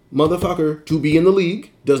motherfucker to be in the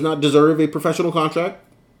league. Does not deserve a professional contract.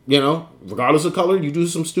 Regardless of color, you do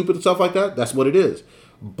some stupid stuff like that. That's what it is.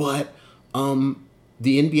 But the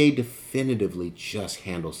NBA definitively just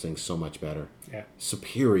handles things so much better. Yeah.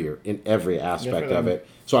 Superior in every aspect of it.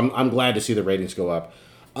 So I'm glad to see the ratings go up.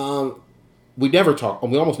 We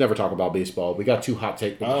almost never talk about baseball. We got two hot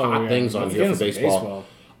things on here for baseball.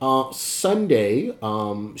 Sunday,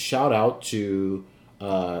 shout out to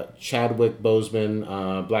Chadwick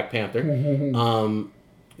Boseman, Black Panther.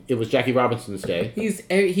 It was Jackie Robinson's day. He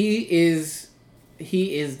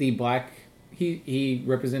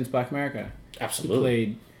represents Black America. Absolutely. He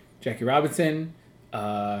played Jackie Robinson,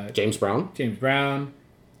 James Brown,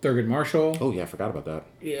 Thurgood Marshall. Oh yeah, I forgot about that.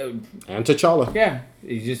 Yeah, and T'Challa. Yeah,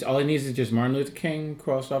 all he needs is just Martin Luther King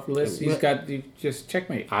crossed off the list. He's got just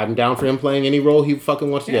checkmate. I'm down for him playing any role he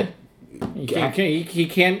fucking wants to get. He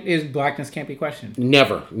can't. His blackness can't be questioned.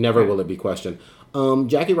 Never will it be questioned.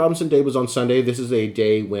 Jackie Robinson Day was on Sunday. This is a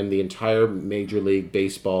day when the entire Major League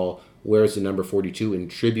Baseball wears the number 42 in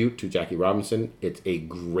tribute to Jackie Robinson. It's a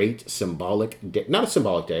great symbolic day. Not a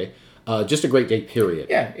symbolic day, just a great day, period.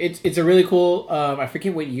 Yeah, it's a really cool... I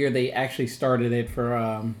forget what year they actually started it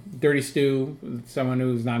for Dirty Stu, someone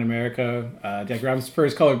who's not in America. Jackie Robinson's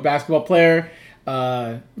first colored basketball player.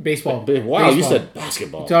 Baseball. Wow, you said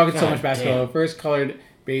basketball. Talking so much basketball. Damn. First colored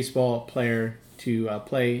baseball player to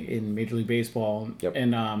play in Major League Baseball. Yep.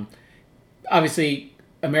 And obviously...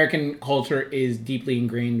 American culture is deeply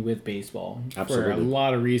ingrained with baseball. Absolutely. For a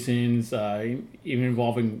lot of reasons, even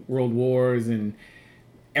involving world wars and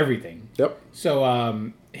everything. Yep.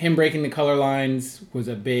 So him breaking the color lines was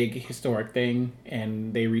a big historic thing,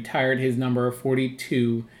 and they retired his number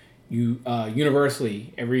 42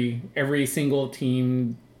 universally. Every single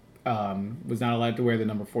team was not allowed to wear the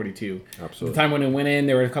number 42. Absolutely. At the time when it went in,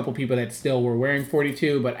 there were a couple people that still were wearing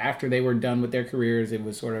 42, but after they were done with their careers, it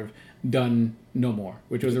was sort of done no more,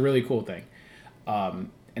 which was a really cool thing. And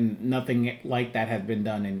nothing like that has been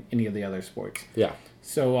done in any of the other sports. Yeah.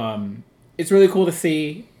 So it's really cool to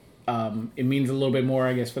see. It means a little bit more,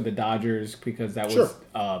 I guess, for the Dodgers because that was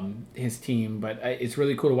his team. But it's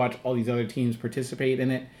really cool to watch all these other teams participate in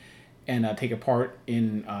it and take a part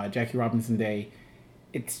in Jackie Robinson Day.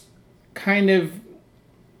 It's kind of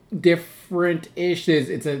different-ish.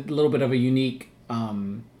 It's a little bit of a unique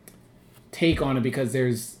take on it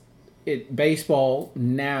because baseball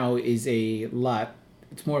now is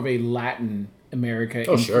it's more of a Latin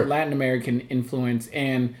American influence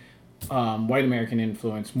and white American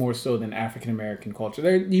influence more so than African American culture.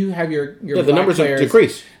 There you have your the numbers have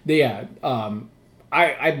decreased. Yeah,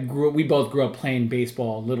 we both grew up playing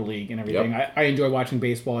baseball, Little League and everything. Yep. I enjoy watching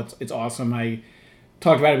baseball. It's awesome. I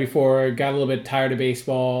talked about it before. Got a little bit tired of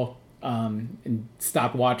baseball and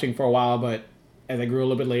stopped watching for a while, but as I grew a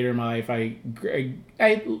little bit later in my life, I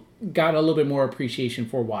got a little bit more appreciation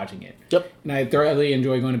for watching it. Yep. And I thoroughly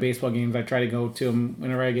enjoy going to baseball games. I try to go to them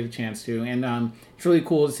whenever I get a chance to. And it's really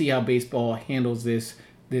cool to see how baseball handles this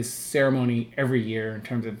ceremony every year in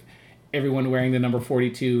terms of everyone wearing the number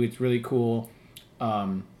 42. It's really cool,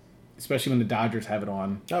 especially when the Dodgers have it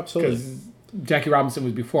on. Absolutely. Because Jackie Robinson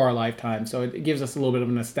was before our lifetime, so it gives us a little bit of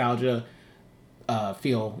a nostalgia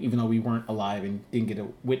feel, even though we weren't alive and didn't get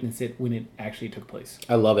to witness it when it actually took place.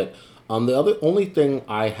 I love it. The only thing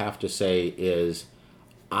I have to say is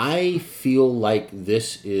I feel like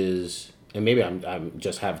this is, and maybe I'm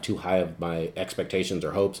just have too high of my expectations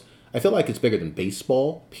or hopes. I feel like it's bigger than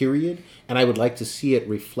baseball, period. And I would like to see it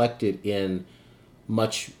reflected in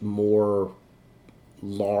much more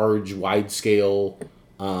large, wide-scale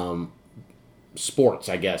sports,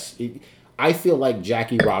 I guess. I feel like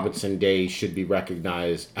Jackie Robinson Day should be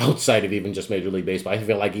recognized outside of even just Major League Baseball. I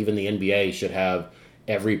feel like even the NBA should have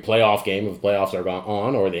every playoff game, if playoffs are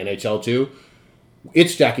on, or the NHL too.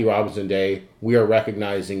 It's Jackie Robinson Day. We are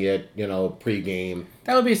recognizing it, pre-game.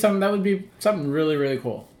 That would be something really, really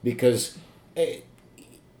cool. Because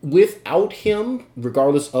without him,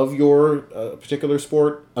 regardless of your particular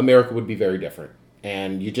sport, America would be very different.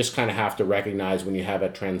 And you just kind of have to recognize when you have a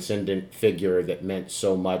transcendent figure that meant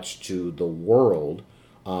so much to the world,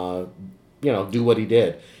 do what he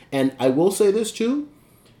did. And I will say this too.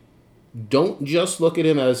 Don't just look at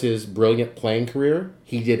him as his brilliant playing career.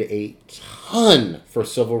 He did a ton for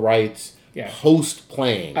civil rights post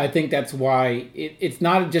playing. I think that's why it's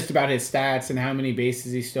not just about his stats and how many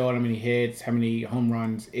bases he stole, how many hits, how many home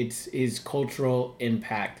runs. It's his cultural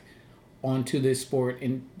impact onto this sport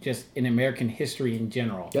and just in American history in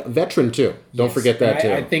general. Yeah, veteran too. Don't forget that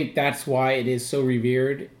too. I think that's why it is so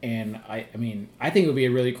revered. And I think it would be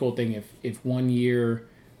a really cool thing if 1 year,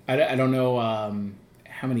 I don't know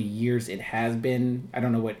how many years it has been. I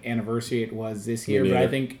don't know what anniversary it was this year, but I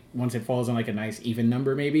think once it falls on like a nice even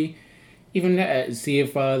number, maybe even see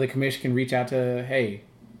if the commission can reach out to, hey,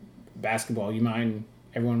 basketball, you mind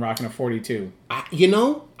everyone rocking a 42?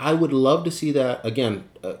 I would love to see that again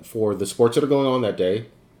for the sports that are going on that day.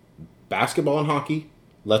 Basketball and hockey.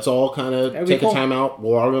 Let's all kind of take a time out.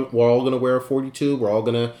 We're all going to wear a 42. We're all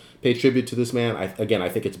going to pay tribute to this man. I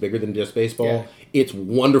think it's bigger than just baseball. Yeah. It's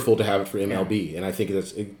wonderful to have it for MLB, and I think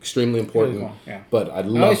that's extremely important. Really cool. Yeah. But I'd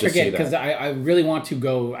love to see that. Because I really want to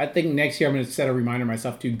go. I think next year I'm going to set a reminder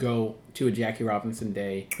myself to go to a Jackie Robinson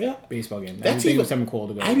Day baseball game. That's even something cool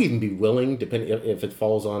to go. I'd even be willing, depending if it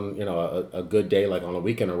falls on a good day, like on a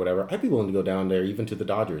weekend or whatever. I'd be willing to go down there, even to the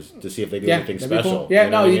Dodgers, to see if they do anything special. Cool.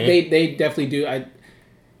 Yeah, they definitely do.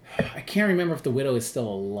 I can't remember if the widow is still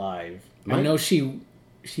alive. I know she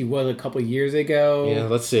was a couple years ago. Yeah,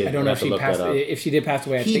 let's see. I don't know if she passed. If she did pass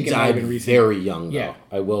away, I think it might have been recent. He died very young, though. Yeah.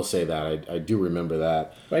 I will say that. I do remember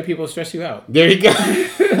that. White people stress you out. There you go.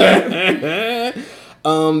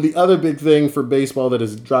 The other big thing for baseball that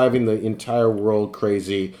is driving the entire world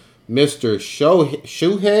crazy, Mr. Shohei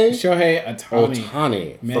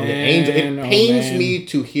Ohtani from the Angels. It pains me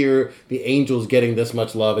to hear the Angels getting this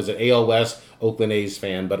much love as an AL West Oakland A's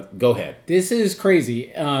fan, but go ahead. This is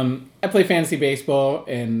crazy. I play fantasy baseball,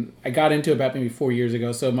 and I got into it about maybe 4 years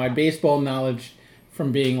ago. So my baseball knowledge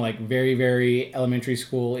from being like very, very elementary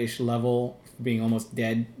school-ish level, being almost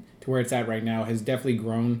dead to where it's at right now, has definitely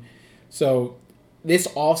grown. So this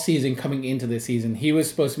offseason, coming into this season, he was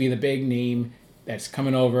supposed to be the big name that's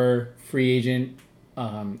coming over, free agent.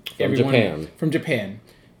 From Japan.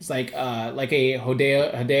 It's like a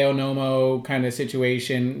Hideo Nomo kind of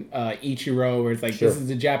situation, Ichiro, where it's like, This is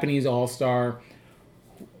the Japanese all-star.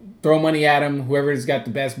 Throw money at him. Whoever's got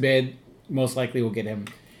the best bid most likely will get him.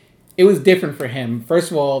 It was different for him. First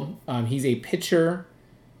of all, he's a pitcher,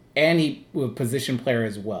 and he was a position player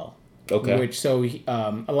as well. Okay.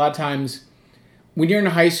 A lot of times, when you're in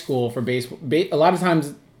high school for baseball, a lot of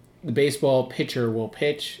times the baseball pitcher will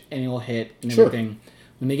pitch and he'll hit and everything.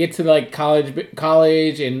 When they get to like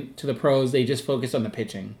college and to the pros, they just focus on the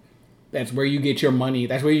pitching. That's where you get your money.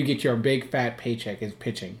 That's where you get your big fat paycheck, is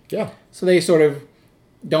pitching. Yeah. So they sort of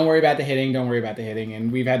don't worry about the hitting.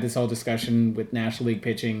 And we've had this whole discussion with National League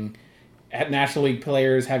pitching, at National League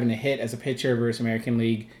players having to hit as a pitcher versus American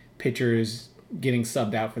League pitchers getting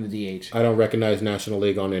subbed out for the DH. I don't recognize National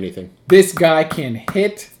League on anything. This guy can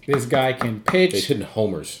hit. This guy can pitch. He's hitting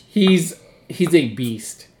homers. He's a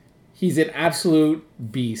beast. He's an absolute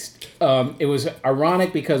beast. It was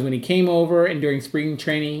ironic because when he came over and during spring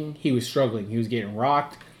training, he was struggling. He was getting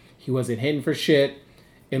rocked. He wasn't hitting for shit.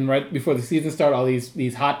 And right before the season started, all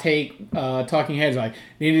these hot take talking heads like,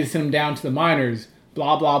 needed to send him down to the minors,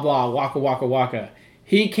 blah, blah, blah, waka, waka, waka.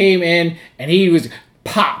 He came in and he was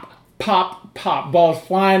pop, pop, pop. Balls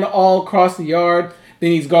flying all across the yard.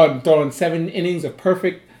 Then he's gone throwing 7 innings of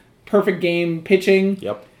perfect game pitching.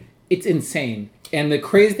 Yep. It's insane. And the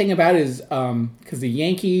crazy thing about it is, because the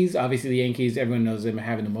Yankees, everyone knows them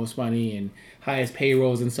having the most money and highest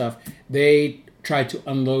payrolls and stuff, they tried to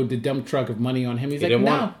unload the dump truck of money on him. He's like,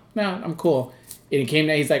 no, I'm cool. And it came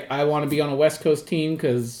down, he's like, I want to be on a West Coast team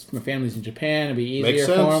because my family's in Japan. It'd be easier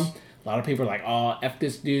for him. A lot of people are like, oh, F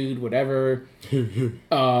this dude, whatever. He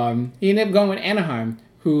ended up going with Anaheim,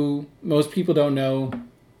 who most people don't know.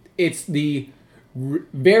 It's the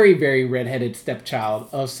very, very redheaded stepchild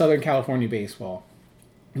of Southern California baseball.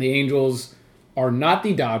 The Angels are not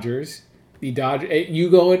the Dodgers. You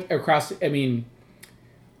go across,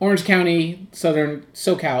 Orange County, Southern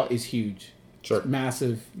SoCal is huge. Sure. It's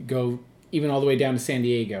massive. Go even all the way down to San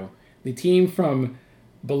Diego. The team from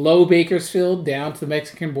below Bakersfield down to the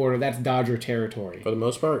Mexican border, that's Dodger territory. For the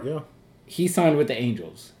most part, yeah. He signed with the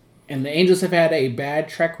Angels. And the Angels have had a bad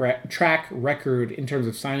track record in terms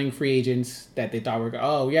of signing free agents that they thought we're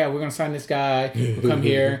going to sign this guy. We'll come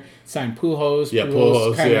here, sign Pujols. Yeah,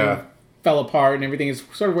 Pujols kind of fell apart and everything. Is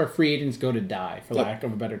sort of where free agents go to die, for lack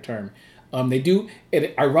of a better term. They do.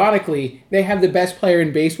 Ironically, they have the best player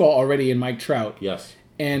in baseball already in Mike Trout. Yes.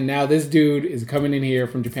 And now this dude is coming in here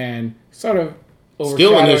from Japan, sort of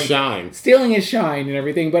stealing his shine. Stealing his shine and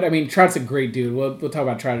everything. But, I mean, Trout's a great dude. We'll talk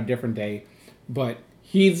about Trout a different day. But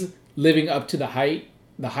he's living up to the hype,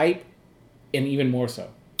 and even more so.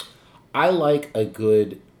 I like a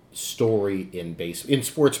good story in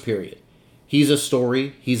sports, period. He's a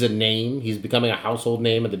story. He's a name. He's becoming a household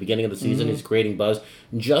name at the beginning of the season. He's creating buzz.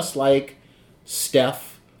 Just like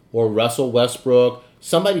Steph or Russell Westbrook,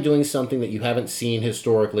 somebody doing something that you haven't seen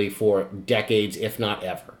historically for decades, if not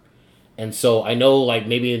ever. And so I know, like,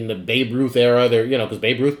 maybe in the Babe Ruth era, because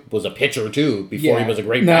Babe Ruth was a pitcher too before he was a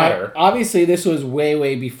great batter. Obviously, this was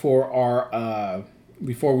way before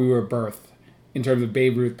before we were birthed in terms of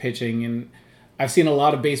Babe Ruth pitching, and I've seen a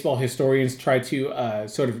lot of baseball historians try to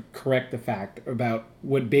sort of correct the fact about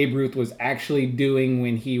what Babe Ruth was actually doing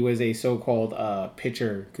when he was a so-called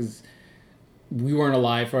pitcher, because we weren't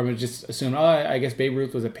alive for him. It just assumed, I guess Babe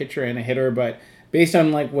Ruth was a pitcher and a hitter, but based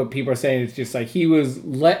on like what people are saying, it's just like he was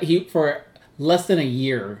for less than a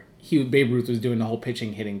year. Babe Ruth was doing the whole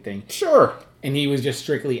pitching hitting thing. Sure, and he was just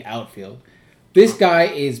strictly outfield. This guy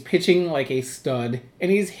is pitching like a stud, and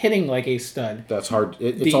he's hitting like a stud. That's hard.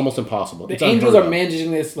 It's almost impossible. The Angels are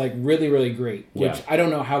managing this like really, really great, which I don't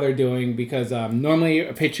know how they're doing because normally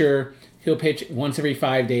a pitcher, he'll pitch once every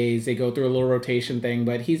 5 days. They go through a little rotation thing,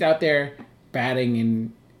 but he's out there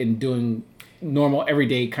batting and doing normal,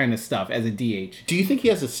 everyday kind of stuff as a DH. Do you think he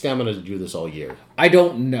has the stamina to do this all year? I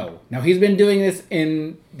don't know. Now, he's been doing this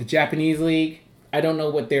in the Japanese league. I don't know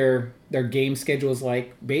what their game schedule is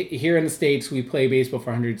like. Here in the States, we play baseball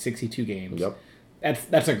for 162 games. Yep.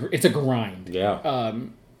 It's a grind. Yeah.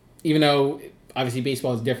 Even though obviously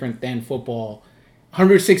baseball is different than football,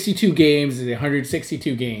 162 games is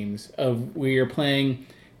 162 games of where you're playing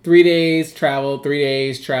 3 days travel, 3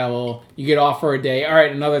 days travel. You get off for a day. All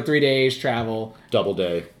right, another 3 days travel. Double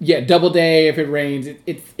day. Yeah, double day if it rains.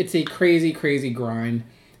 It's a crazy, crazy grind,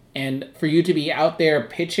 and for you to be out there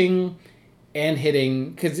pitching and hitting,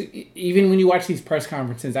 because even when you watch these press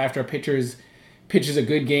conferences after a pitches a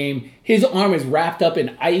good game, his arm is wrapped up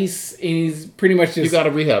in ice, and he's pretty much just... He's got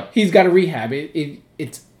to rehab. He's got to rehab.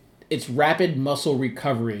 It's rapid muscle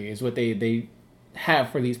recovery is what they have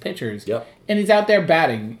for these pitchers. Yep. And he's out there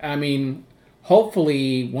batting. I mean,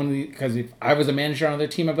 hopefully, because if I was a manager on their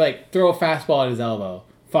team, I'd be like, throw a fastball at his elbow.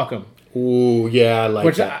 Fuck him. Ooh, yeah, I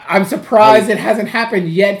like that. I'm surprised it hasn't happened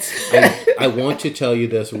yet. I want to tell you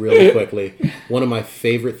this really quickly. One of my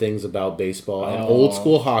favorite things about baseball and old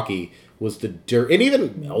school hockey was the dirt, and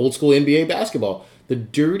even old school NBA basketball, the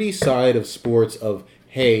dirty side of sports of,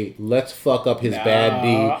 hey, let's fuck up his bad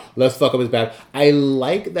D. Let's fuck up his bad. I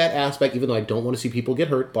like that aspect, even though I don't want to see people get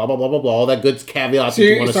hurt. Blah, blah, blah, blah, blah. All that good caveats that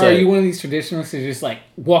you want to say. So are you one of these traditionalists who just like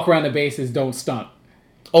walk around the bases, don't stunt?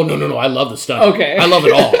 Oh, no. I love the stunt. Okay. I love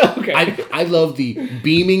it all. Okay. I love the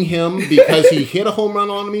beaming him because he hit a home run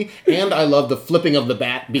on me, and I love the flipping of the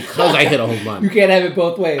bat because I hit a home run. You can't have it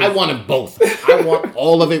both ways. I want it both. I want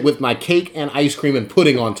all of it with my cake and ice cream and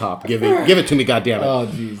pudding on top. Give it to me, goddammit. Oh,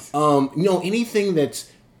 jeez. Anything that's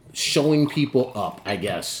showing people up, I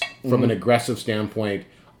guess, from an aggressive standpoint,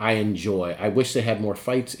 I enjoy. I wish they had more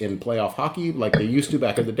fights in playoff hockey like they used to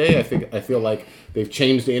back in the day. I feel like they've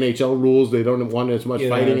changed the NHL rules. They don't want as much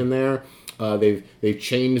fighting in there. They've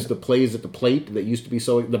changed the plays at the plate that used to be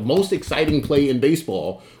the most exciting play in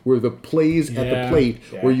baseball were the plays at the plate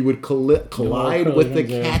where you would collide with the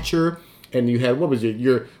catcher. And you had, what's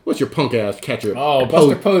your punk ass catcher? Oh,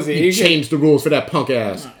 Buster Posey. He changed the rules for that punk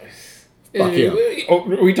ass. Fuck him.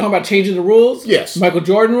 Are we talking about changing the rules? Yes. Michael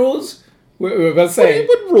Jordan rules? We're about to say.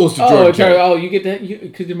 What rules did Jordan change? You get that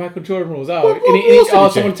because you're Michael Jordan rules.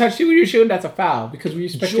 Someone touched you when you're shooting, that's a foul because we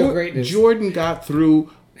respect your greatness. Jordan got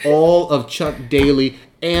through all of Chuck Daly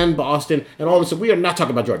and Boston and all of a sudden. We are not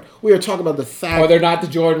talking about Jordan. We are talking about the fact. Or they're not the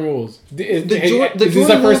Jordan rules. Is this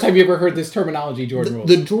the first time you ever heard this terminology, Jordan rules?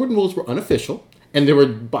 The Jordan rules were unofficial. And they were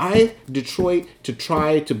by Detroit to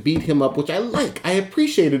try to beat him up, which I like. I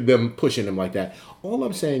appreciated them pushing him like that. All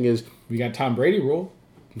I'm saying is... We got Tom Brady rule.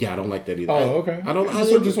 Yeah, I don't like that either. Oh, okay. I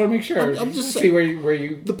just want to make sure. I'm just see where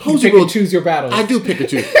you the Posey pick rule, and choose your battles. I do pick and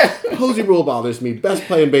choose. Posey rule bothers me. Best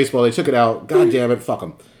play in baseball. They took it out. God damn it. Fuck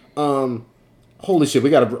them. Holy shit. We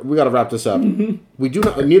gotta wrap this up. We do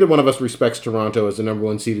not. Neither one of us respects Toronto as the number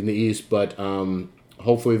one seed in the East, but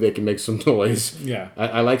hopefully they can make some noise. Yeah.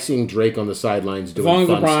 I like seeing Drake on the sidelines doing fun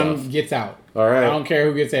stuff. As fun long as LeBron stuff. gets out. All right. I don't care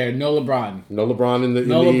who gets there. No LeBron. No LeBron in the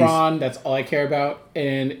No in the LeBron. East. That's all I care about.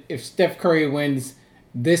 And if Steph Curry wins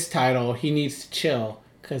this title, he needs to chill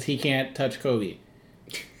because he can't touch Kobe.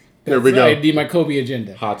 There we go. I need my Kobe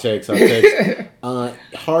agenda. Hot takes.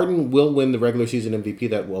 Harden will win the regular season MVP,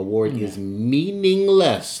 that award is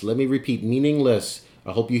meaningless. Let me repeat, meaningless.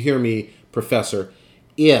 I hope you hear me, Professor.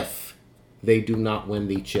 If they do not win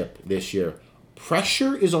the chip this year.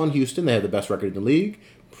 Pressure is on Houston. They have the best record in the league.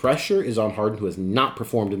 Pressure is on Harden, who has not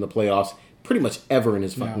performed in the playoffs pretty much ever in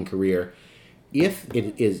his fucking career. If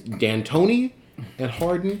it is D'Antoni and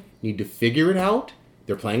Harden need to figure it out.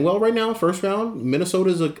 They're playing well right now, first round.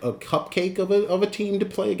 Minnesota's a cupcake of a team to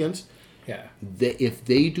play against. Yeah. If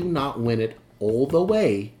they do not win it all the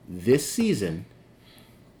way this season,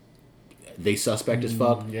 they suspect as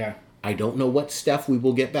fuck. Yeah. I don't know what Steph we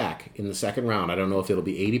will get back in the second round. I don't know if it'll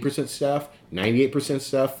be 80% Steph, 98%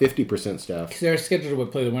 Steph, 50% Steph. Because they're scheduled to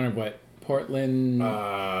play the winner of what? Portland,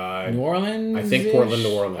 New Orleans? I think Portland,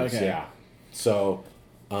 New Orleans, Okay. yeah. So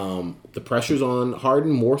the pressure's on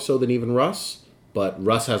Harden more so than even Russ. But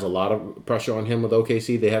Russ has a lot of pressure on him with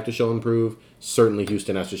OKC. They have to show and prove. Certainly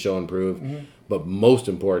Houston has to show and prove. Mm-hmm. But most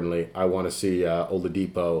importantly, I want to see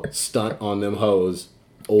Oladipo stunt on them hoes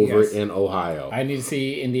over in Ohio. I need to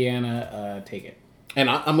see Indiana take it. And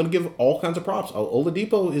I'm going to give all kinds of props.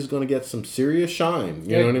 Oladipo is going to get some serious shine.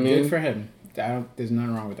 You know what I mean? Good for him. There's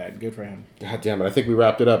nothing wrong with that. Good for him. God damn it. I think we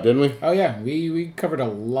wrapped it up, didn't we? Oh, yeah. We covered a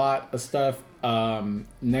lot of stuff.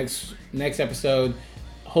 Next episode...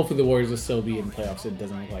 Hopefully the Warriors will still be in the playoffs. It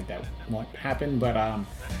doesn't look like that won't happen. But a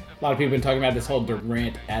lot of people have been talking about this whole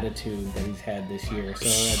Durant attitude that he's had this year. So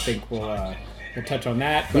I think we'll touch on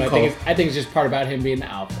that. But I think it's just part about him being the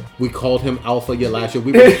alpha. We called him Alpha last year.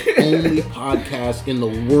 We were the only podcast in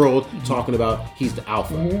the world talking about he's the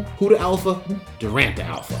alpha. Mm-hmm. Who the alpha? Durant the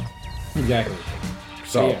alpha. Exactly.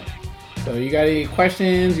 So yeah. So you got any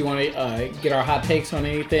questions? You want to get our hot takes on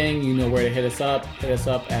anything? You know where to hit us up. Hit us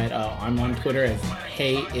up at I'm on Twitter as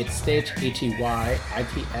Hey It's Stitch, HeyItStitch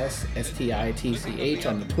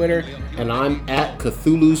on the Twitter. And I'm at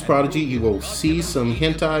Cthulhu's Prodigy. You will see some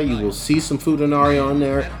hentai. You will see some Futanari on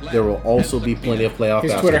there. There will also be plenty of playoff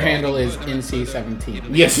His basketball. Twitter handle is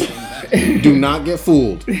NC17. Yes. Do not get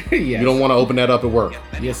fooled. Yes. You don't want to open that up at work.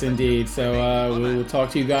 Yes, indeed. So we will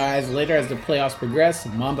talk to you guys later as the playoffs progress.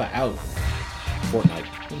 Mamba out. Fortnite.